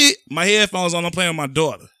hear that shit, my headphones on. I'm playing with my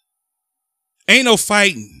daughter. Ain't no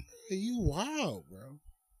fighting. You wild, bro.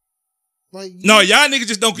 Like No, y'all niggas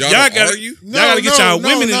just don't. Y'all Y'all don't gotta. argue? Y'all gotta get y'all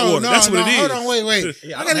women in order. That's what it is. Hold on, wait.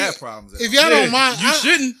 Yeah, I I gotta don't have problems. If y'all don't mind, You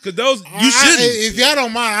shouldn't, cause those you shouldn't. If y'all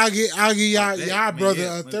don't mind, I'll give y'all That- y'all I mean, brother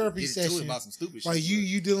yeah, a therapy get to it session. about some stupid Like shit.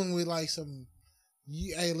 you dealing with like some.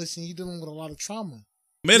 Hey, listen, you dealing with a lot of trauma.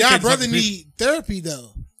 Medicate Y'all fucking brother people. need therapy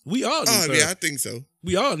though. We all need Oh therapy. yeah, I think so.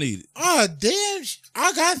 We all need it. Oh damn,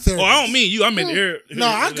 I got therapy. Oh, I don't mean you. I mean her. No,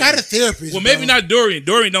 I got a therapist. Well, maybe bro. not Dorian.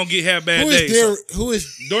 Dorian don't have bad Who days. is Who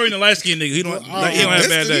is Dorian, the light skinned nigga, he don't. Oh, like, he don't have That's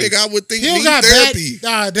bad the days. nigga I would think he don't need got therapy.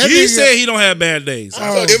 bad? That He nigga, said he don't have bad days.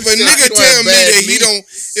 Oh, If a Said nigga I don't tell have me bad that he days. don't,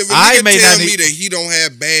 if a I nigga may tell not me need- that he don't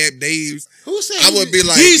have bad days, who said I would be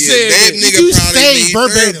like, He yeah, said that that. nigga You probably say need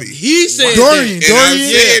verbatim. therapy. He said Dorian, that. And I Dorian.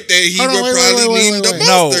 said that he Hold on, would wait, probably wait, need wait, the wait. most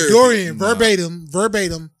No. therapy. Dorian,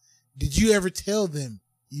 verbatim. Did you ever tell them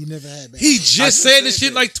you never had bad? He I just said this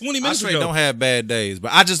shit like 20 I minutes straight ago. don't have bad days,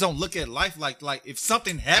 but I just don't look at life like if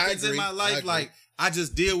something happens in agree. my I life, agree. like I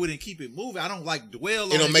just deal with it and keep it moving. I don't like dwell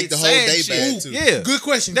on It don't and make get the whole sad day shit. bad, too. Yeah, Good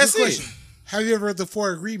question. That's good it. question. Have you ever read the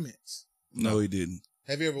 4 Agreements? No, he didn't.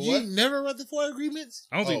 Have you ever You what? never read the 4 Agreements?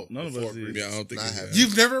 I don't think Oh, none of before us did. agreement. Yeah, I don't think Nah, I he haven't. has.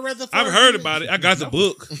 You've never read the 4 I've heard about it. I got the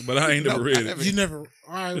book, but I ain't never read it. You never. All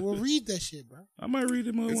right, well, read that shit, bro. I might read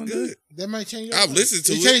it more It's one good. day. That might change your I've life. listened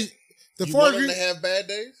to it. changed- The You 4 want them to Agreements. have bad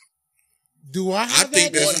days? Do I I have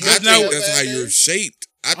think that? that's. That's I not think what that's bad how days. you're shaped.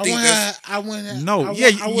 I I think want that's. to. I want. no, I, yeah,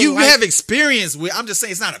 I would you like- have experience with. I'm just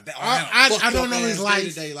saying it's not a bad. I don't know his life.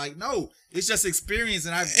 today. Like no, it's just experience,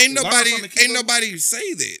 and I Ain't nobody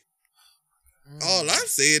say that. Mm. All I've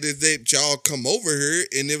said is that y'all come over here,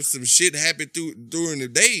 and if some shit happened during the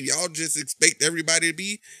day, y'all just expect everybody to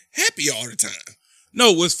be happy all the time.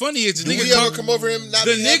 No, what's funny is the Do we nigga ever caught, come over him? Not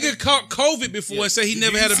the be nigga happy? caught COVID before and said he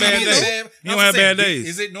never had a I bad mean, day. bad- He don't have bad saying, days.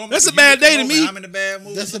 Is it normal? That's for a you bad to come day to over me. and I'm in a bad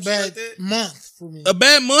mood. That's a and shit bad like that? month for me. A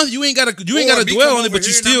bad month, you ain't gotta Or me dwell come on it, over but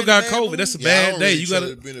you here and still I'm in a got bad COVID. mood. That's a Yeah, I bad don't day. really You try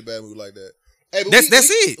gotta. to be in a bad mood like that. Hey, but That's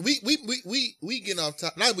it. We getting off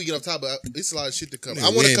top. Not we get off top, but it's a lot of shit to cover. Yeah, I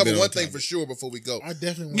we want to ain't cover been one on thing top. for sure before we go. I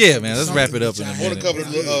definitely. Yeah, want man, to let's do wrap it something up in a with I want minute. to cover the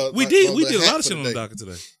little. We my did little a hat lot of for shit on the the day. docket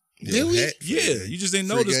today. Did we? Hat for the Yeah, day. you just didn't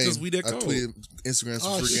Free notice game. because we that I cold. tweeted Instagram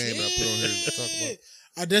some Oh, free game and I put on here to talk about.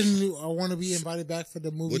 I definitely. I want to be invited back for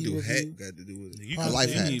the movie What do review. hat got to do with it? You A can- life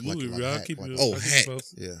you hack, need like movie a review. I'll hack, keep like you- a- Oh, I'll keep you hack.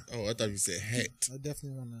 posted. Yeah, Oh, I thought you said hat. I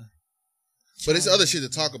definitely want to. but it's other shit to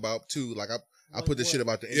talk about too. Like I put this shit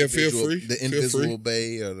about the Yeah, feel individual, free. the Feel Invisible free.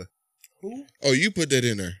 Bay or the Who? Oh, you put that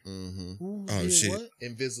in there. Who Oh, did shit. What?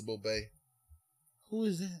 Invisible Bay. Who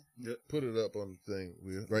is that? Put it up on the thing,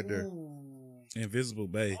 Will, right there. Ooh. Invisible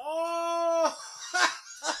Bay. Oh.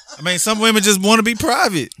 I mean, some women just want to be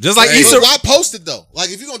private, just like Hey, But Issa. why post it though? Like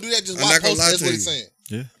if you're gonna do that, just I'm why not gonna post it? lie That's to what he's you. saying.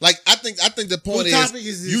 Yeah. Like I think the point Whose topic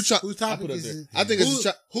is this? you try. Whose I topic put it is there. this? I think it's Who- a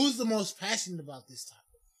try. Who's the most passionate about this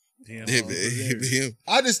topic? Him.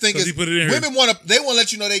 I just think 'Cause he put it in here. women want to. They want to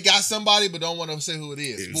let you know they got somebody, but don't want to say who it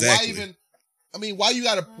is. Exactly. But why even? I mean, why you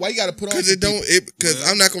gotta put on? Because it don't. Because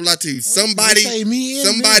I'm not gonna lie to you. Somebody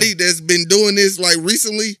that's been doing this like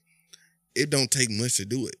recently, it don't take much to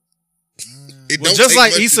do it. It Well, don't just take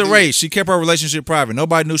like much to Issa do Rae, it. she kept her relationship private.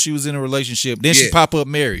 Nobody knew she was in a relationship. Then she Yeah. pop up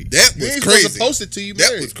married. That You was ain't supposed crazy. to post it till you That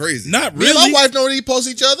married. was crazy. Not Me and really. my wife know they post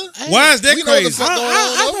each other. Why is that We know what the crazy? fuck going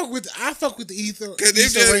on. I fuck with the ether. Because it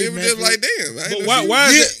was just like, damn. I ain't But know why? she- Why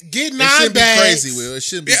is it? Get It 9 shouldn't be bags. crazy, Will. It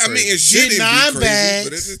shouldn't be Yeah, I crazy. mean, it shouldn't be 9 crazy, bags.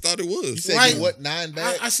 but I just thought it You was. said Like- get what 9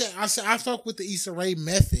 bags? I said I fuck with the Issa Rae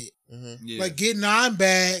method. Yeah. Like get 9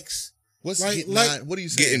 bags. What's like- get like- 9? What are you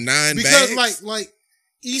saying? Getting 9 Because bags. like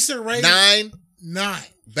Issa Rae 9 9.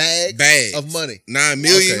 bags of money. 9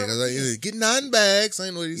 million. Okay, 'cause like, get 9 bags. I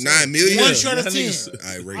ain't know what you said. 9 million. One short of That 10. nigga's- All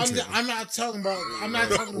right, Ray I'm Trevor. not talking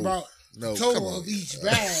about No, the come total on. of each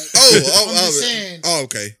bag. I'm just saying Oh,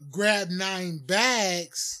 okay. grab 9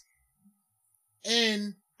 bags.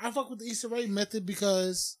 And I fuck with the Issa Rae method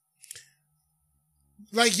because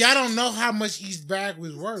like y'all don't know how much each bag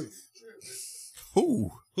was worth.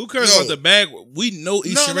 Who? Who cares No. about the bag? We know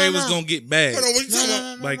Issa Rae was no. gonna get bags. Hold on, what you talking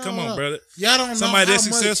about? Like, come on, brother. Y'all don't know Somebody how that's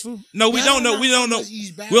much- successful? No, we y'all don't know. We don't how know. much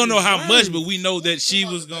each bag We don't know was how much, worth. but we know that she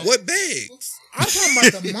was gonna. What bags? I'm talking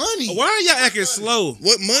about the money. Why are y'all acting slow?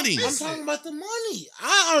 What money? I'm talking about the money.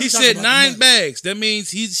 I already He talked said about 9 the money. bags. That means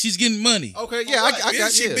she's getting money. Okay, yeah, I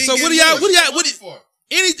got she yeah. been So what do getting y'all? money. What do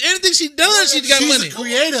anything she done? She got She's money. a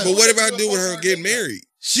creator. But what about do with her getting married?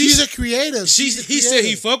 She's a creator. He said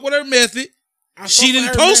he fucked with her method. I She fuck with didn't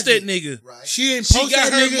her post method. that nigga. She didn't She post got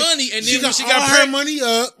that her nigga. money, and she then when got she got all her pregnant- money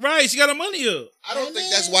up. Right, she got her money up. I don't think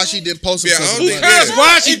that's why she didn't post it. Yeah, because I of don't the think money. That's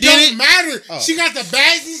why she it did don't it. matter. Oh. She got the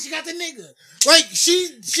bags and she got the nigga. Like she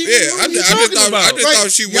Yeah, what I are you just talking thought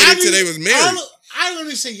about? she y'all waited till niggas- they was married. I don't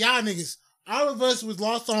even say y'all niggas. All of us was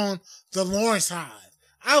lost on the Lawrence Hive.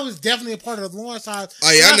 I was definitely a part of the Lawrence Hive.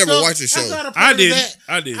 Oh, yeah, I And never felt- watched the show. felt a part I of didn't. that.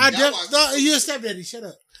 I didn't. No, you're a stepdaddy. Shut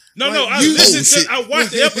up. No, Like, no. I you- listened Oh, shit. to. I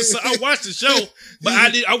watched the episode. I watched the show, but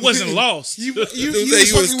I wasn't lost. You Don't say was you a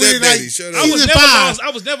fucking with it stepdaddy. like Shut I up. was season never 5. lost. I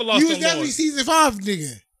was never lost You was on definitely Lord. season 5,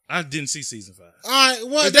 nigga. I didn't see season 5. All right,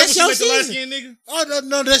 well, Is that that's when your she met the light season. skinned nigga? Oh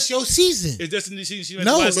no, that's your season. Is that when she met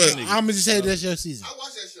No, the light skinned I'm nigga? gonna just say that's your season. I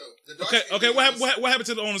watched that show. Okay. What happened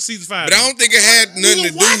to the on season 5? But I don't think it had nothing to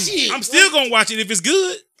You watch do. it. I'm still gonna watch it if it's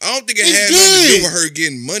good. I don't think it It's had nothing to do good. with her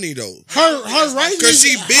getting money though. Her writing, Cause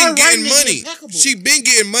she her been getting writing is money. impeccable. She been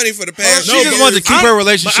getting money for the past. She No, just years. wanted to keep her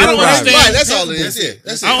relationship but I don't private. understand. Right, that's all it is. Yeah,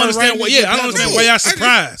 that's it. I don't understand why. Yeah, I don't Her understand writing why y'all is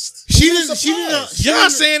surprised. She didn't. Y'all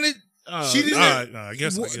saying it? She didn't- All right, no, I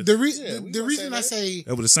guess. The reason say I say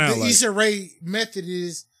That would the sound like. Issa Rae method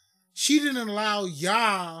is she didn't allow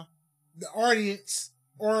y'all, the audience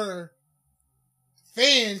or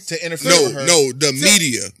fans, To interfere with her. No, the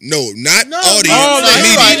media. No, not No, audience. Oh, the the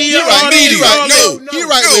media. media, You're right. audience, You're right. all No, that. you're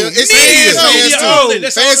right. No, Will. It's media. fans. No, Fans yeah, too. all that.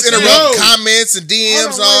 That's all Fans I'm saying. interrupt No. comments and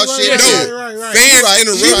DMs, all Hold on, shit. wait, No. right. Fans Right.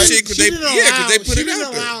 interrupt She shit because She they didn't put it out She there.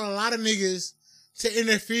 didn't allow a lot of niggas to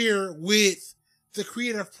interfere with the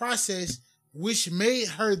creative process, which made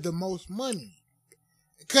her the most money.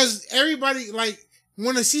 Because everybody, like,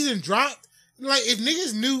 when the season dropped, like, if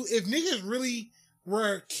niggas really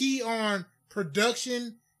were key on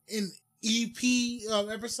production and EP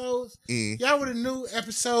episodes, y'all would have knew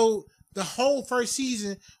the whole first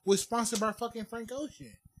season was sponsored by fucking Frank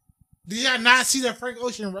Ocean. Did y'all not see the Frank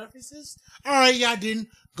Ocean references? All right, y'all didn't.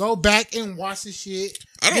 Go back and watch the shit.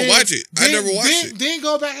 I don't watch it. I never watched it. Then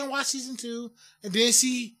go back and watch season 2, and then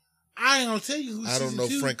see. I ain't gonna tell you who. I don't know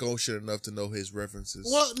season 2. Frank Ocean enough to know his references.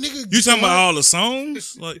 Well, nigga, You talking about all the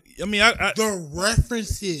songs? Like, I mean, I the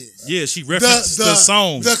references? yeah, she referenced the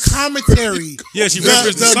songs. the commentary. Yeah, she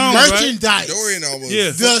referenced the songs, right? merchandise, Dorian almost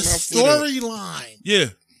Yeah. fucked the my foot up. storyline. Yeah,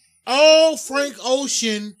 All Frank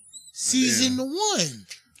Ocean season 1.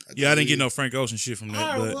 yeah. I didn't get no Frank Ocean shit from that, All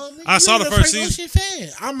right, but well, nigga, I saw you the a first Frank season. Ocean fan.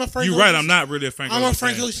 I'm a Frank. You're Ocean right. I'm not really a Frank I'm Ocean a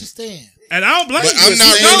Frank fan. Ocean stan. And I don't blame But you. I'm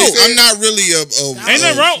not No. really. I'm not really a. Ain't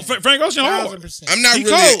nothing wrong. Frank Ocean hard. 1,000%. I'm not He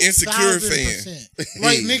really cold. an insecure fan. 1,000%.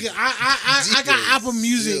 Like nigga, I got Apple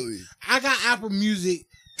Music. Silly. I got Apple Music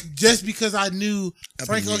just because I knew Apple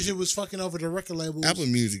Frank Music. Ocean was fucking over the record labels. Apple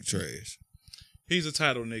Music trash. He's a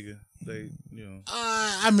title nigga. They,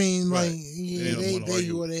 I mean, Right. like, yeah, They don't they wanna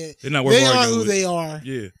argue. who they. they're not worth They are arguing who with. they are.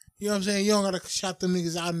 Yeah. You know what I'm saying? You don't gotta shout them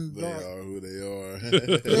niggas out in the They dark. are who they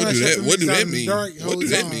are. What do that mean? Dark What do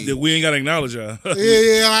that whole mean? That we ain't gotta acknowledge y'all.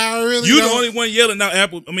 Yeah, I really. You the don't. only one yelling out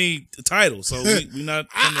Apple. I mean, the title. So we not.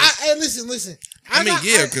 Hey, listen. I mean,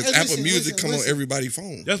 yeah, because hey, Apple listen, Music come on listen. everybody's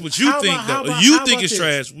phone. That's what you How think. about- how though. about- You how think about it's this?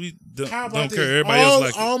 trash. We don't How about care. this? Everybody else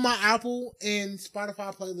like it. all my Apple and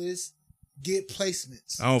Spotify playlists get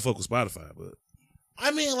placements. I don't fuck with Spotify, but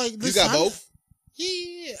I mean, like, You got both?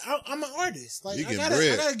 Yeah. I'm an artist. Like, You I get gotta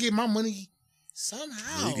bread. get my money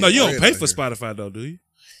somehow. no, you don't Right pay out for here. Spotify though, do you?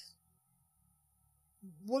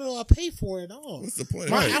 What do I pay for it all? What's the point?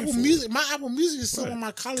 My of Apple paying for Music, my Apple Music is still Right. on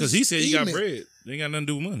my college. Because he said he got email. bread. They ain't got nothing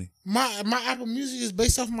to do with money. My Apple Music is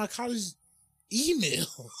based off of my college email.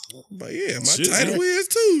 it? But yeah, my Shit, title man. is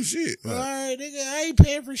too. Shit. All right, nigga, I ain't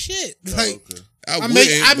paying for shit. Like, I make-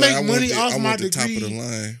 wouldn't, I but make want money the- off I my want the top of degree. the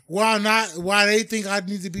line. why they think I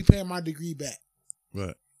need to be paying my degree back?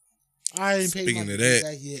 Right. I ain't paid my Speaking of degree that,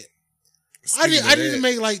 back yet. Speaking I of need to that-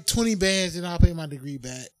 make like 20 bands and I'll pay my degree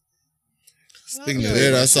back. Speaking of I'll be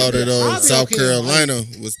that, I okay. saw that I'll be South okay. Carolina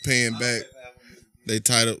was paying back. They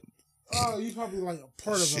titled, Oh, you probably like a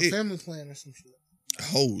part of a Shit. family plan or some shit.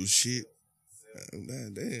 oh shit.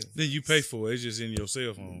 Damn. Then you pay for it. It's just in your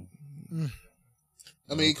cell phone.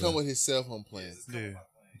 I mean, he come with his cell phone plan. Yeah. You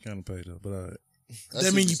kind of pay though, but all right. That's That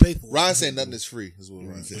what mean you pay for it. Ron said nothing is free. Is what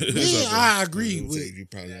Ron said. Yeah, I agree You with.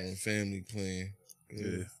 probably on a family plan.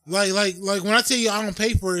 Yeah. Like when I tell you I don't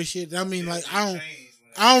pay for this shit, I mean like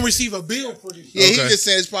I don't receive a bill for this shit. Yeah, Okay. he just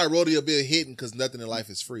saying it's probably rodeo bill hitting because nothing in life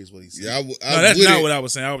is free. Is what he said. Yeah, I No, that's not wouldn't. what I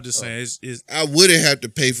was saying. I was just saying it's I wouldn't have to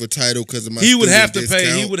pay for title because of my. he would student have to pay.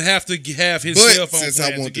 discount. He would have to have his cell But phone since plan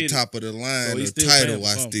I to want the get it. top of the So line, he's the still title, paying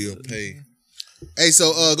I for still something. pay. Hey,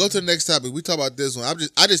 so go to the next topic. We talk about this one.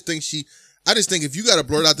 I just think if you got to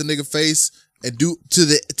blurt out the nigga face and do to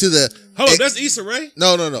the Hold on, that's Issa Rae.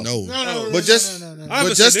 no. No, But just- no. I But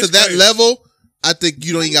just understand, to this that crazy. level, I think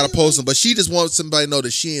you don't even got to post them. But she just wants somebody to know that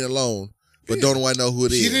she ain't alone, but don't nobody know who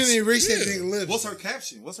it She is. didn't erase that nigga lips. What's her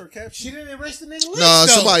caption? She didn't erase the nigga lips. No, though.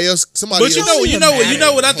 somebody else. Somebody But you else. know, even you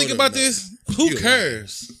know what I Hold think on, about man. this? Who You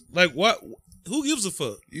cares? Like what? Who gives a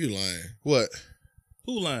fuck? You lying? What?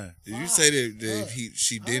 Who lying? Did you say that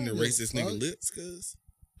she didn't don't erase give this a nigga fuck. lips? Cause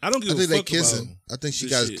I don't give I a think they fuck about kissing. him. I think she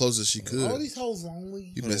This got as shit. close as she All could. these hoes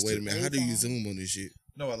lonely. You hold on, missed wait a it. minute. How do you zoom on this shit?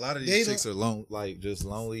 No, a lot of They these don't- chicks are just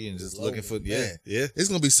lonely and just looking for Man. yeah. It's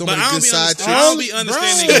gonna be so But many I don't good be side understand- chicks. I don't be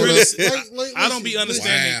understanding Bro, really- I don't be listen,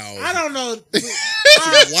 understanding. Wow. I don't know.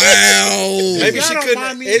 Wow. Maybe Y'all she don't couldn't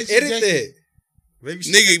mind me edit interjecting. that. Maybe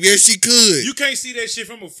she Nigga, yes, she could. You can't see that shit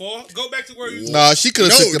from afar. Go back to where you. Nah, she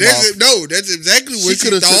could have took them off. That's exactly She what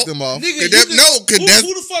could have took thought. them off. Nigga, Could you that- can- no, could that-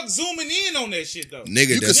 who the fuck zooming in on that shit though? Nigga,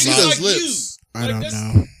 You can that's see my. those like lips. I don't that's-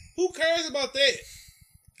 know. Who cares about that?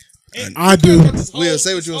 And I who cares do. about this Will, whole-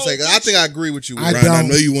 say what you want this to say. 'Cause whole I think I picture? agree with you. Will. I Ryan, I don't.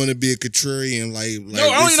 know you want to be a contrarian, like No,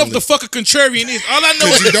 I don't even know what the fuck a contrarian is. All I know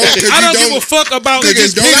is you don't- 'cause I you don't give don't- a fuck about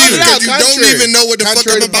Because this you picture. don't, you don't Contrary. even know what the fuck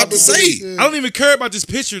Contrary I'm about to to say. I don't even care about this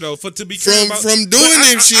picture though. For to be caring about, From but doing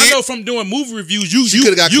I, this I shit. know from doing movie reviews, She you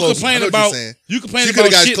coulda got closer. I complain know what about you're saying. you complain She could have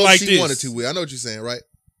about got shit close like she this. wanted to. Will. I know what you're saying, right?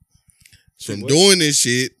 From doing this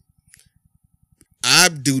shit, I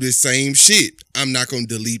do the same shit. I'm not gonna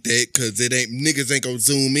delete that because niggas ain't gonna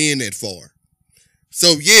zoom in that far.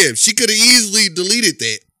 So yeah, she could have easily deleted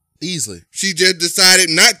that. Easily. She just decided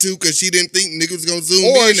not to because she didn't think niggas was gonna zoom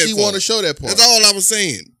Or in that she far. want to show that part. That's all I was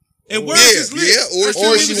saying. And where's Yeah, his lips? yeah, or I she still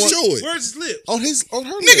wants need to see- show it. Where's his lips? On her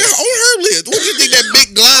Nigga, lips. on her lips. What you think that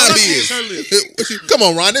big glob All I see is? is her lips. Come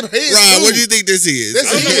on, Ron. Them heads. Ryan, too. what do you think this is? That's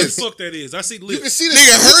I don't know what Yes. the fuck that is. I see You lips. can see the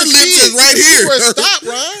Nigga, her you can lips see is it. right You see here. where it stop,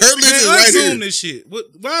 Ron. Her lips is Man, right unzoom here. this shit.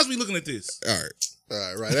 Why is we looking at this? All right.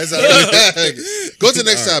 All right, that's all. Go to the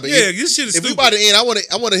next topic. Yeah, this shit is If we stupid. about to end, I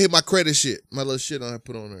want to hit my credit shit, my little shit I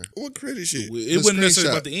put on there. What credit shit? It wasn't necessarily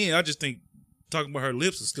screenshot. about the end. I just think talking about her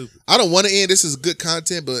lips is stupid. I don't want to end. This is good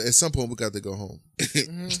content, but at some point we got to go home. Yeah,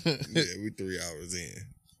 we 3 hours in.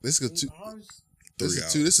 This is two. This 3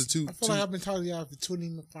 is two. This is two. I feel like I've been talking to y'all for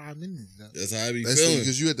 25 minutes. Though. That's how I be That's feeling.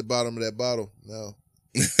 because you at the bottom of that bottle. No,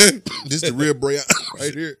 this the real Bray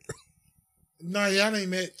right here. No, y'all ain't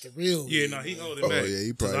met the real. Yeah, no, he hold it Oh, back. yeah,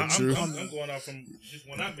 he 'Cause probably true. I'm going off from just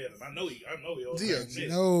when I met him. I know he hold Yeah, back. Shit.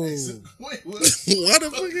 No. Why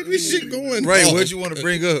the fuck is this shit going Right, off? what'd you want to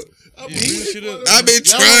bring up? Yeah, bring shit up. I've been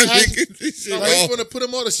Y'all trying ask- to get this shit I just off. want to put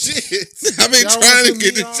him on the shit. I've been Y'all trying to want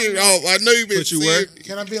get me this shit on? off. I know you've been Put you seeing- where?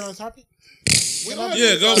 Can I be on the topic? Yeah,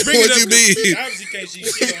 go bring What it up. you mean? Obviously can't see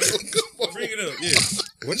shit on it. Bring it up. Yeah.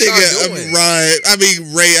 What y'all Nigga, doing? Ryan. I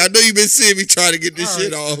mean, Ray. I know you've been seeing me trying to get this All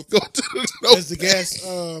shit right. off. Go to the note. As the guest,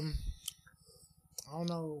 I don't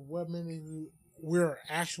know what minute we're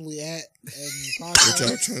actually at in the What y'all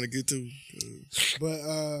podcast, trying to get to?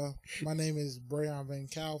 but my name is Brayon Van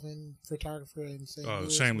Calvin, photographer in St. Oh,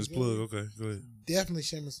 Louis, shameless Missouri. plug. Okay, go ahead. Definitely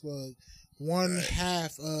shameless plug. One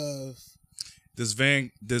half of Does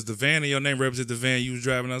the van in your name represent the van you was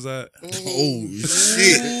driving outside? Oh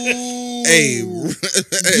shit! Hey, You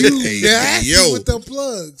hey, nasty yo. with the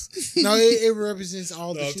plugs. No, it represents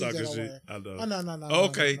all the No, I'm shoes that talking I shit. wear. I know. Oh, no.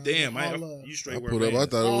 Okay, no, damn. all love. You I straight wear put up. I Vans.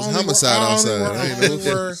 thought it was I only homicide wear- outside. I I only ain't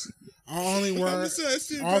know. wear. I only wear Homicide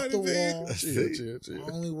shit, off the Johnny, man. wall.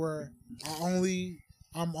 Chill.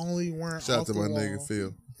 I'm only wearing Shout out off to the my wall nigga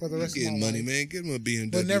Phil. for the You rest of getting my money, life. man. Get him a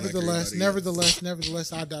BMW. But like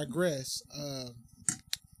nevertheless, I digress.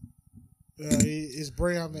 It's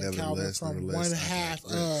Breon Van Calvin Nevertheless, from nevertheless, one I half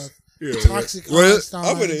digress. of Toxic Einstein.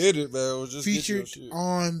 I'm gonna hit it, man. I was just get your featured shit.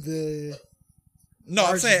 on the. No, I'm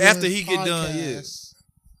Arch saying after Villains he get done, yeah. podcast,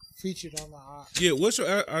 Featured on the Yeah, what's your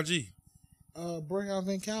IG? Breon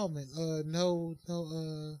Van Calvin.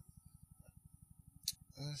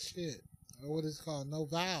 Shit. What is it called? No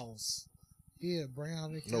vowels. Yeah,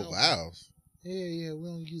 Breon Van Calvin. No vowels. Yeah, we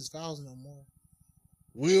don't use vowels no more.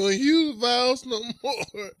 We don't use vowels no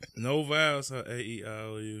more. No vowels.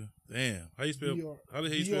 AEIOU. Damn. How you spell? How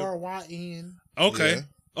did he spell? BRYN. Okay. Yeah.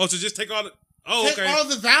 Oh, so just take all the. Oh, Take okay. all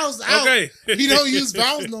the vowels out. Okay. We don't use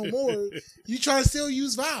vowels no more. You try to still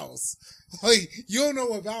use vowels. Like, you don't know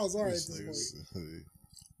what vowels are at this point.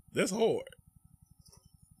 That's hard.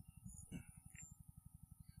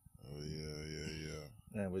 Oh yeah.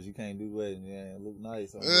 Yeah, but you can't do it and yeah, look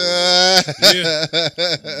nice. On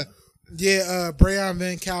Yeah, Breon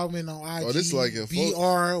Van Calvin on IG. Oh, this is like a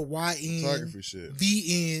BRYN photography shit.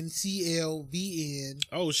 VNCLVN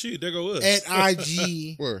Oh shit, there go us. at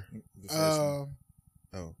IG. Where? Oh.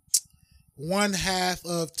 One half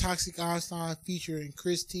of Toxic Einstein featuring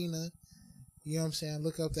Christina. You know what I'm saying?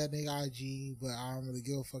 Look up that nigga IG, but I don't really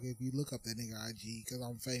give a fuck if you look up that nigga IG because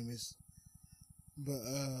I'm famous. But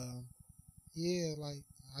yeah, like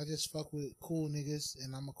I just fuck with cool niggas,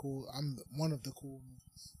 and I'm one of the cool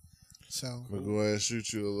niggas. So I'm gonna go ahead and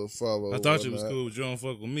shoot you a little follow. I thought you was cool, but you don't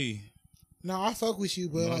fuck with me. no, I fuck with you,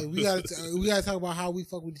 but No. like we gotta talk about how we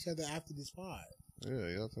fuck with each other after this pod. Yeah,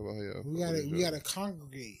 y'all talk about how y'all. We gotta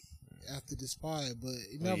congregate after this pod, but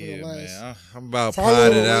nevertheless, man. I'm about to follow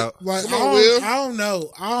pod it out. Like Come on, Will. I don't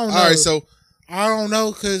know. All right, so I don't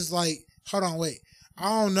know because like hold on, wait. I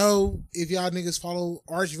don't know if y'all niggas follow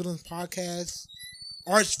Arch Villains podcast,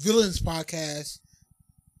 Arch Villains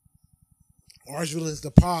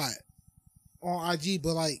the pod on IG,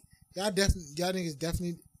 but like y'all niggas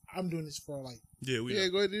definitely. I'm doing this for like Yeah, we. yeah,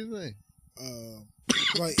 go ahead and do your thing.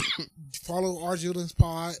 like follow Arch Villains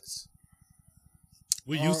pods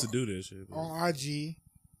We used to do this shit. bro. on IG.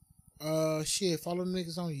 Shit, follow them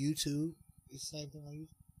niggas on YouTube. It's the same thing on YouTube.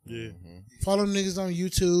 Yeah. Follow them niggas on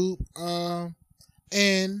YouTube.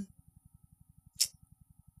 And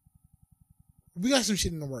we got some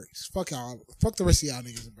shit in the works. Fuck y'all. Fuck the rest of y'all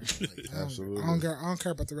niggas. Like, Absolutely. I don't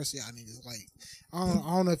care about the rest of y'all niggas. Like, I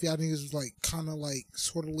don't know if y'all niggas was like kind of like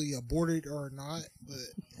sortly aborted or not. But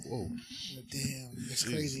Whoa. damn, it's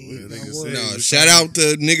crazy. Yeah, that niggas word. said- No, shout out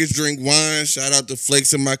to niggas drink wine. Shout out to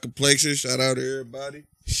Flakes in my complexion. Shout out to everybody.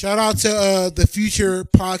 Shout out to the future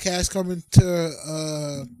podcast coming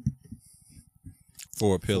to Four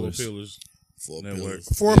Four pillars. Pillars. Four Network. pillars.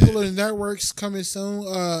 Four Pillars Networks coming soon.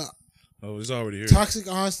 Oh, it's already here. Toxic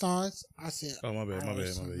Einsteins. I said Oh, my bad. You right,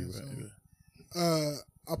 you right.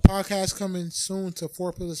 a podcast coming soon to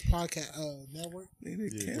Four Pillars Podcast Network.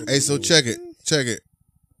 Hey, so check it.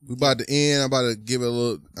 We about to end. I'm about to give it a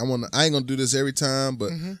little. I ain't gonna do this every time,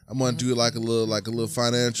 but I'm gonna do it like a little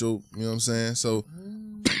financial. You know what I'm saying? So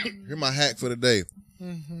here's my hack for the day.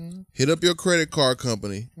 Hit up your credit card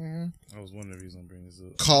company. I was wondering if he was gonna bring this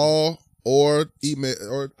up. Call or email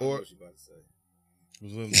or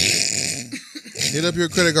hit up your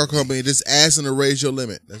credit card company. Just ask them to raise your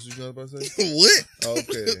limit. That's what you was about to say. What? Oh,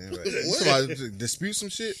 okay. Right. Somebody dispute some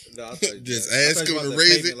shit. No, I thought you Just I ask thought you him about to the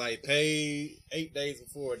raise payment, it. Like pay 8 days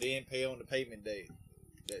before, then pay on the payment day.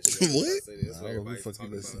 That's What? That's what I don't know who everybody's fuck you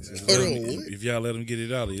talking listen about to. now. Hold on, what? If y'all let him get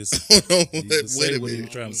it out, it's Hold on, you can say wait a what he minute.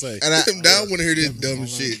 was trying to say. And I want to hear this dumb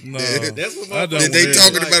shit. No, That's what I don't That they wanna-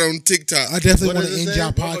 talking like- about on TikTok. I definitely What want does to it end say?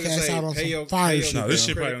 y'all Motherfuckers podcast say, out on pay some your- fire pay your shit. No, this though.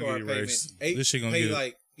 shit probably credit gonna card get erased. payment. This shit gonna pay get-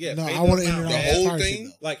 like yeah. No, pay I the want to end amount. it on The some whole fire thing?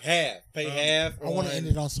 shit. Like half. Pay half. I want to end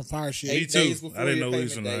it on some fire shit. Me 8 too. days before I didn't your know we payment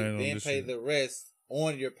was gonna day, end on then this pay shit. the rest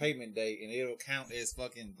on your payment day, and it'll count as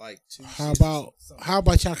fucking like 2. How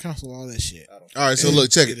about y'all cancel all that shit? All right, so look,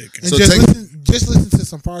 check it. And So just listen to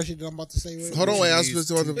some fire shit that I'm about to say. Hold on, wait. I was supposed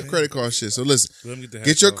to talk about the credit card shit. So listen, Let him get the get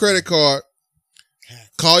hack your off. credit card.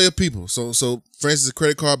 Call your people. So for instance, a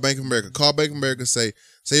credit card, Bank of America. Call Bank of America. Say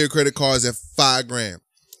your credit card is at $5,000.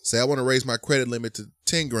 Say I want to raise my credit limit to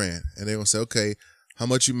 $10,000, and they're gonna say, okay, how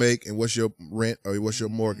much you make and what's your rent or what's your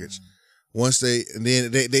mortgage. Once they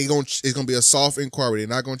gonna it's gonna be a soft inquiry. They're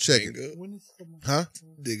not gonna check it, When is it coming? huh?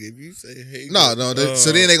 Nigga, if you say hey, No.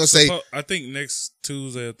 So then they gonna say. I think next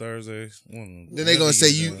Tuesday or Thursday. Then they gonna say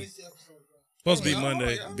you. Supposed to be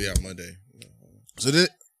Monday. Be out Monday. So then.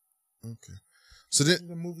 Okay. So then.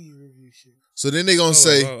 The movie review shit. So then they gonna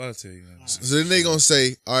say. I'll tell you. So then they gonna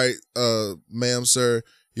say, all right, ma'am, sir,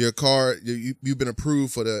 your card, you've been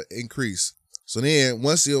approved for the increase. So then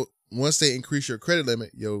once they increase your credit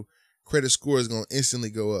limit, your credit score is gonna instantly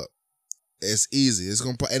go up. It's easy. It's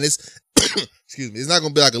gonna, and it's, excuse me, it's not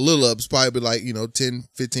gonna be like a little up. It's probably be like, 10,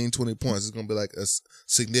 15, 20 points. It's gonna be like a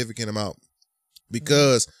significant amount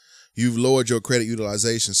because you've lowered your credit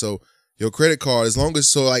utilization. So your credit card, as long as,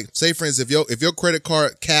 so like, say for instance, if your credit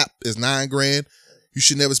card cap is $9,000, you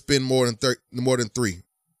should never spend more than $3.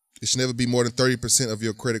 It should never be more than 30% of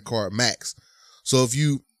your credit card max. So if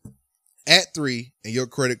you at 3 and your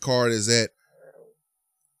credit card is at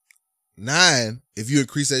 9, if you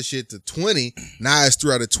increase that shit to 20, now it's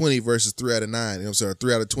 3 out of 20 versus 3 out of 9. You know what I'm saying?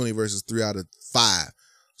 3 out of 20 versus 3 out of 5.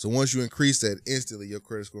 So once you increase that, instantly your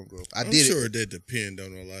credit score will go up. I'm sure that depends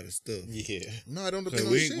on a lot of stuff. Yeah. No, I don't depend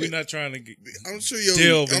on shit. We're not trying to I'm sure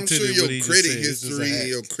delve your into credit what he just history said. and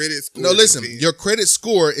your credit score. No, listen. depends. Your credit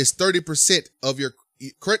score is 30% of your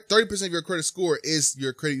 30% of your credit score is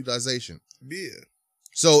your credit utilization. Yeah.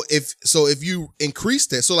 So if you increase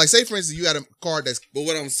that, so like say for instance you got a card that's, But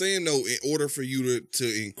what I'm saying though, in order for you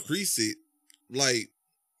to increase it, like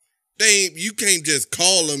you can't just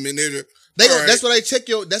call them and that's why they check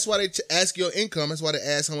that's why they ask your income. That's why they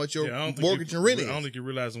ask how much your mortgage and rent is. I don't think you're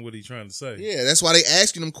realizing what he's trying to say. Yeah, that's why they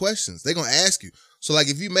ask you them questions. They're gonna ask you. So like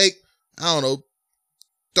if you make, I don't know,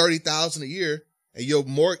 $30,000 a year and your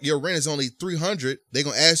rent is only $300, they're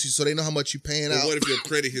gonna ask you so they know how much you paying out. What if your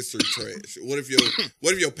credit history trash? What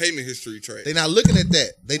if your payment history trash? They're not looking at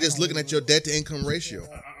that. They just looking at your debt to income ratio.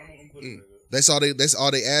 That's all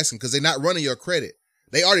they asking because they're not running your credit.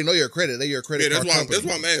 They already know your credit. They're your credit card company. That's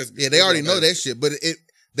why I'm asking. Yeah, they already know that shit. But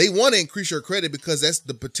they want to increase your credit because that's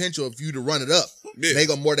the potential of you to run it up. Yeah. They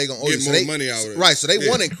gonna owe you. Get more money out of it. Right. So they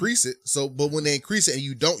want to increase it. So, but when they increase it and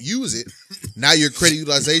you don't use it, now your credit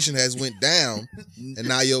utilization has went down, and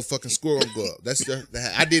now your fucking score gonna go up.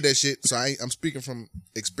 I did that shit. So I'm speaking from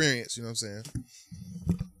experience. You know what I'm saying?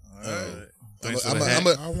 Thanks for I'm the hack.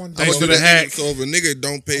 gonna for the hack. So if a nigga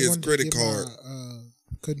don't pay his credit card,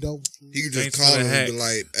 Condolences. he can Thanks just for call the him and be hack.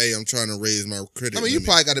 like, "Hey, I'm trying to raise my credit." I mean, you limit."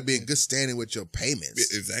 probably got to be in good standing with your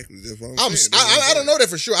payments. Exactly. That's what I'm saying. I don't know that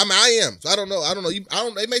for sure. I mean, I am. So I don't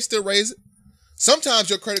know. They may still raise it.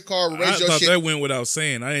 Sometimes your credit card will raise I your thought shit. that went without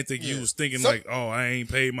saying. I didn't think you was thinking like, oh, I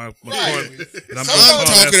ain't paid my Right. card. And I'm gonna call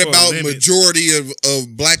talking that for a about limit. majority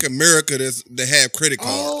of Black America that have credit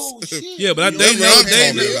cards. Oh shit! Yeah, but That's what I'm they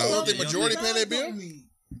talking know. about. You don't think majority paying that bill?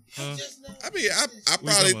 Huh? I mean, I What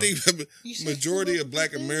probably you think majority of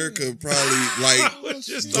Black America probably like was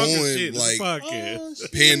just talking Going, shit. like, Like,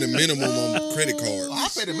 podcast. paying the minimum on credit cards. I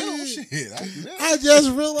pay the minimum shit. I do that. I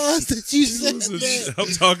just realized that you said that.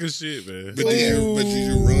 I'm talking shit, man. But did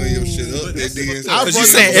you run your shit up? But Then? I've But run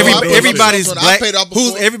you saying it before. everybody's I black? paid off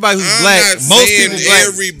before. Everybody who's I'm black? not Most saying people black.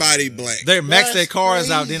 everybody black. They max their That's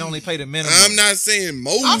cars out, crazy. then only pay the minimum. I'm not saying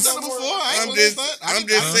most. I've done it before. I ain't I'm gonna just lie. I'm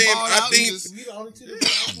just saying I think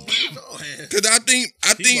because I think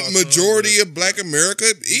majority of Black America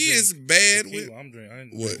is bad with I'm drinking.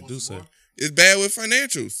 I What? didn't do so. is bad with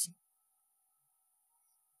financials.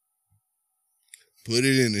 Put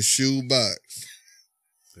it in the shoe box.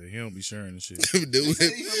 He don't be sharing the shit. Do it.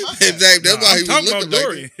 Exactly. That's why he was I'm looking talking about like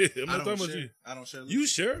Dory. I'm not talking about you. I don't share. You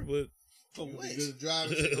share, but Good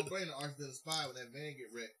driving shit. Don't blame the Archville Spy when that van get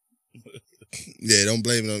wrecked. Yeah, don't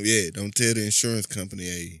blame it on don't tell the insurance company,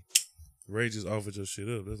 hey. Ray just offered your shit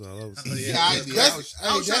up. That's all I was saying. Yeah,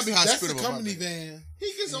 I was trying to be That's the hospitable. company van.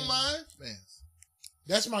 He gets on mine. Man,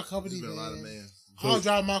 That's my company there's been a lot of van. man. I don't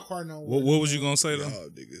drive my car no more. What was you gonna say though? Y'all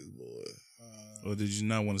niggas, boy. Or did you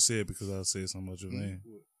not want to say it because I said something about your name?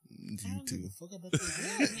 You too. Fuck about that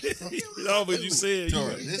van. No, but you said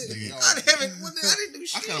Sorry, this nigga. I didn't do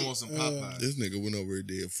I kind of want some Popeyes. This nigga went over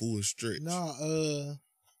there full stretch. Nah,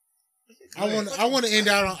 I want to end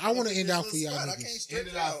out for y'all niggas. End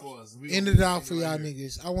it out for us. End it out for y'all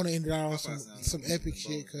niggas. I want to end it out on some epic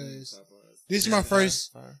shit because this is my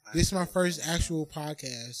first actual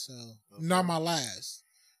podcast, so not my last.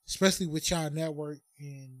 Especially with y'all network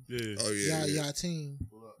and yeah. Oh yeah. y'all team.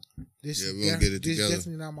 This Yeah, we're gonna get it this together.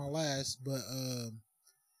 definitely not my last, but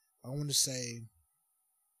I want to say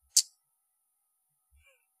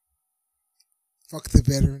fuck the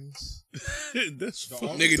veterans. That's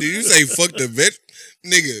Nigga, did you say fuck the vet?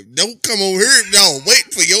 Nigga, don't come over here. No, wait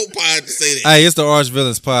for your pod to say that. Hey, it's the Arch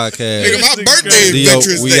Villains podcast. Nigga, my birthday is Dio,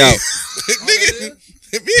 Veterans we Day. out. Nigga,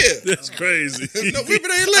 Yeah. That's crazy. No,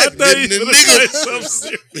 women ain't I let thought you the was gonna say nigga.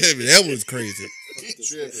 something serious. That was crazy.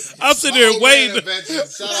 I'm sitting there waiting. I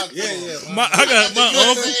got my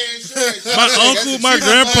uncle, my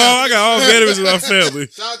grandpa. I got all veterans in my family.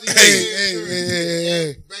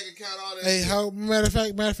 Hey. Bank account, all that. Hey, how? Matter of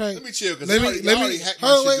fact. Let me chill. Let me.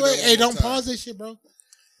 Oh, wait. Hey, don't pause this shit, bro.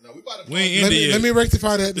 No, we about to We ain't in it yet. Let me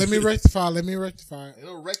rectify that. Let me rectify.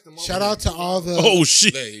 It'll wreck them all. Shout out to all the. Oh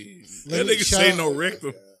shit! Hey, That nigga say no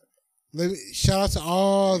rectum. Shout out to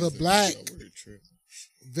all the black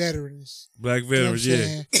veterans. Black You know what I'm veterans, yeah.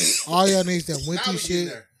 saying? All y'all niggas that went Now through we get shit.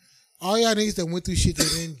 there. All y'all niggas that went through shit that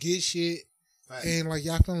didn't get shit. Facts. And like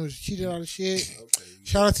y'all family was cheated out of shit.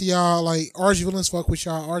 Shout out to y'all. Like Arch Villains fuck with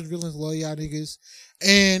y'all. Arch Villains love y'all niggas.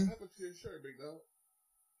 And What happened to your shirt, big dog?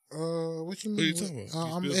 what you What are you mean? talking about?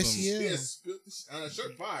 I'm You spilled SEL.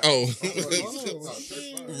 Shirt fire. Oh,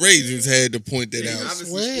 Ray just had to point that out.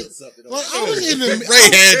 What? Like I was in the. Ray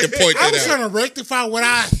had to point I that was out. trying to rectify what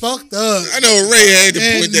I fucked up. I know Ray had to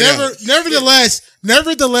And point that out.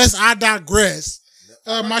 nevertheless, I digress.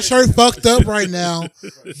 My shirt fucked up right now,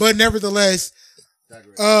 but nevertheless,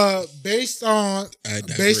 based on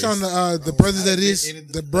the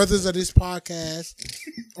brothers of this podcast,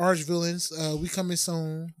 Arch Villains, we coming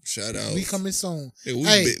soon. Shout out. We coming soon. Yeah,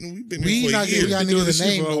 we been we here not for giving years. y'all Been doing niggas this a shit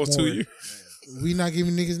name for no almost 2 more. years. We not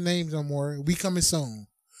giving niggas names no more. We coming soon.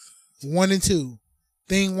 1 and 2.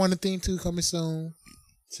 Thing 1 and thing 2 coming soon.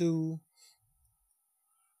 2.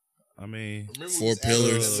 I mean, 4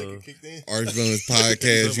 Pillars, Arch Villains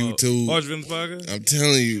Podcast, YouTube. Arch Villains podcast. I'm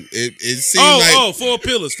telling you, it seems 4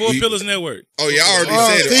 Pillars, 4 Pillars Network. Oh, y'all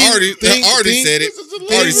already said it. Already said it.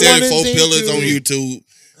 Already said it. 4 Pillars on YouTube.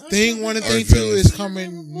 Thing 1 and thing Arch 2 Villains. is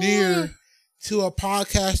coming near to a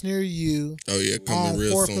podcast near you. Oh yeah, coming on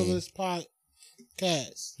real 4 soon. Pillars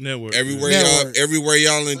Podcast. Network. Everywhere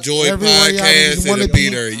y'all enjoy Everywhere y'all podcasts, niggas wanna it'll be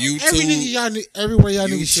be. there. Everywhere y'all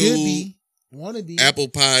niggas should YouTube, be. Wanna be. Apple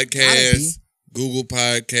Podcasts, Google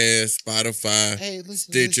Podcasts, Spotify, Hey, listen,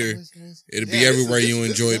 Stitcher. listen. It'll be Yeah, everywhere this you is-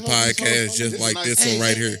 enjoy this is- podcasts, this just is like nice. this one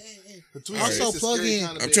right here. Also plug in.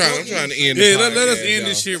 I'm trying to end the Yeah, podcast. let us end y'all.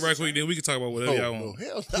 this shit right quick. Then we can talk about whatever y'all want.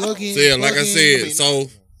 Plug in. So yeah, like plug I in. said, so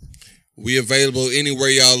we available anywhere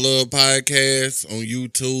y'all love podcasts, on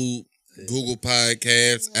YouTube, Google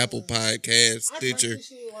Podcasts, Apple Podcasts, Stitcher,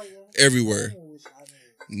 everywhere.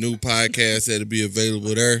 New podcasts that'll be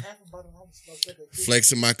available there.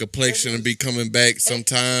 Flexing my complexion will be coming back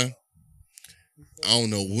sometime. I don't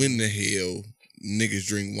know when the hell Niggas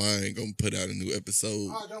Drink Wine gonna put out a new episode.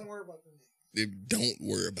 Oh, don't worry about them. Don't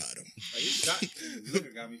worry about them.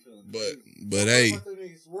 Got me feeling But hey,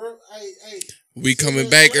 Hey, we coming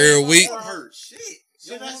back every week. hurt. Shit.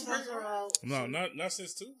 send that sponsor out. No, not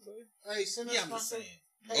since Tuesday. Hey, send that Yeah, I'm just sponsor. saying.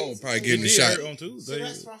 Oh, probably hey, getting the It shot. hurt on Tuesday. Send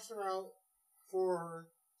that sponsor out for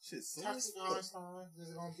Shit, Toxic Einstein. This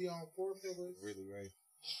is gonna be on 4 Pillars. Really, right?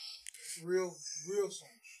 Real soon.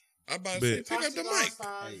 I about to say, Bet. pick up the Toxic mic.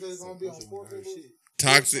 Einstein. This is gonna be on 4 Pillars.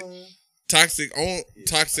 Toxic, Real soon.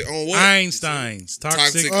 toxic on what? Einstein's.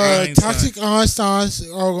 Toxic Toxic Toxic Einsteins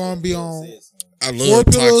are gonna be on. I 4 love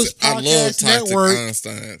Pillars toxic. I love Podcast toxic Network.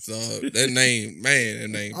 Einstein. So that name, man, that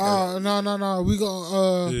name. No. We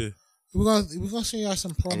gonna Yeah. we're gonna send y'all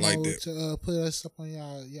some promo like that. to put us up on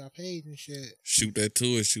y'all page and shit. Shoot that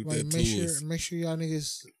to us. Shoot Like that make to us. sure y'all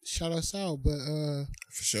niggas shout us out. But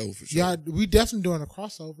For sure. y'all, we definitely doing a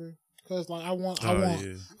crossover because like I want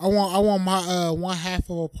Yeah. my one half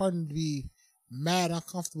of a partner to be mad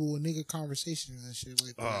uncomfortable with nigga conversations and shit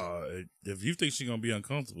like that. If you think she gonna be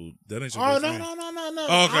uncomfortable, that ain't your Oh best no friend. no!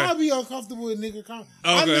 Oh, okay. I'll be uncomfortable with nigga.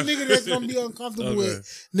 I'm the Okay. nigga that's gonna be uncomfortable Okay.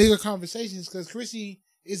 with nigga conversations because Chrissy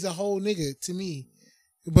is a whole nigga to me.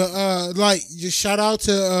 But like, just shout out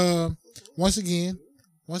to once again,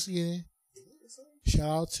 shout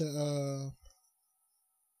out to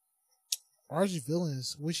Arch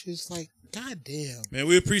Villains, which is like, goddamn. Man,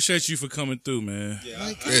 we appreciate you for coming through, man.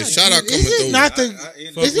 Like, Yeah, God, shout out is coming it through. Not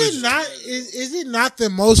the, Fuck is with it you. not? Is it not the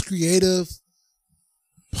most creative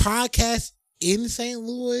podcast in St.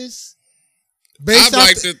 Louis? I'd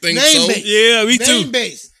like to think so. Yeah, me too.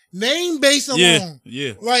 Name based alone.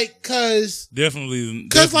 Yeah. Like, cause Definitely. like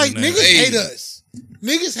definitely niggas Hey. hate us.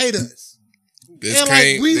 Niggas hate us. This and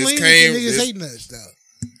came. like we This lean came. into niggas This, hating us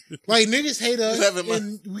though. Like niggas hate us, Having my-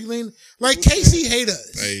 and we lean. Like Casey hate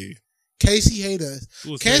us. hey, Casey hate us.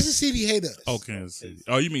 Who was Kansas City hate us. Oh, Kansas City.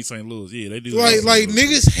 Oh, you mean St. Louis? Yeah, they do. Like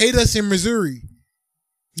niggas hate us in Missouri.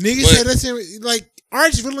 Niggas But- hate us in like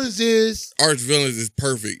Arch Villains is. Arch Villains is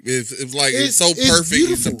perfect. It's like It's- it's so it's perfect. You're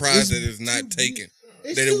beautiful. surprised It's that it's not too taken.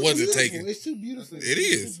 It's That it too wasn't beautiful. taken. It's too beautiful. It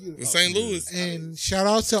is. It's too beautiful. With St. Louis. And shout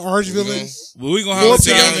out to Arch Villains. Well, we gonna We'll have see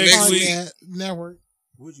y'all y'all next next week. week. Podcast Network.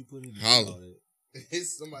 What'd you put in? Holla.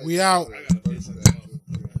 It's somebody. We out. I gotta piss.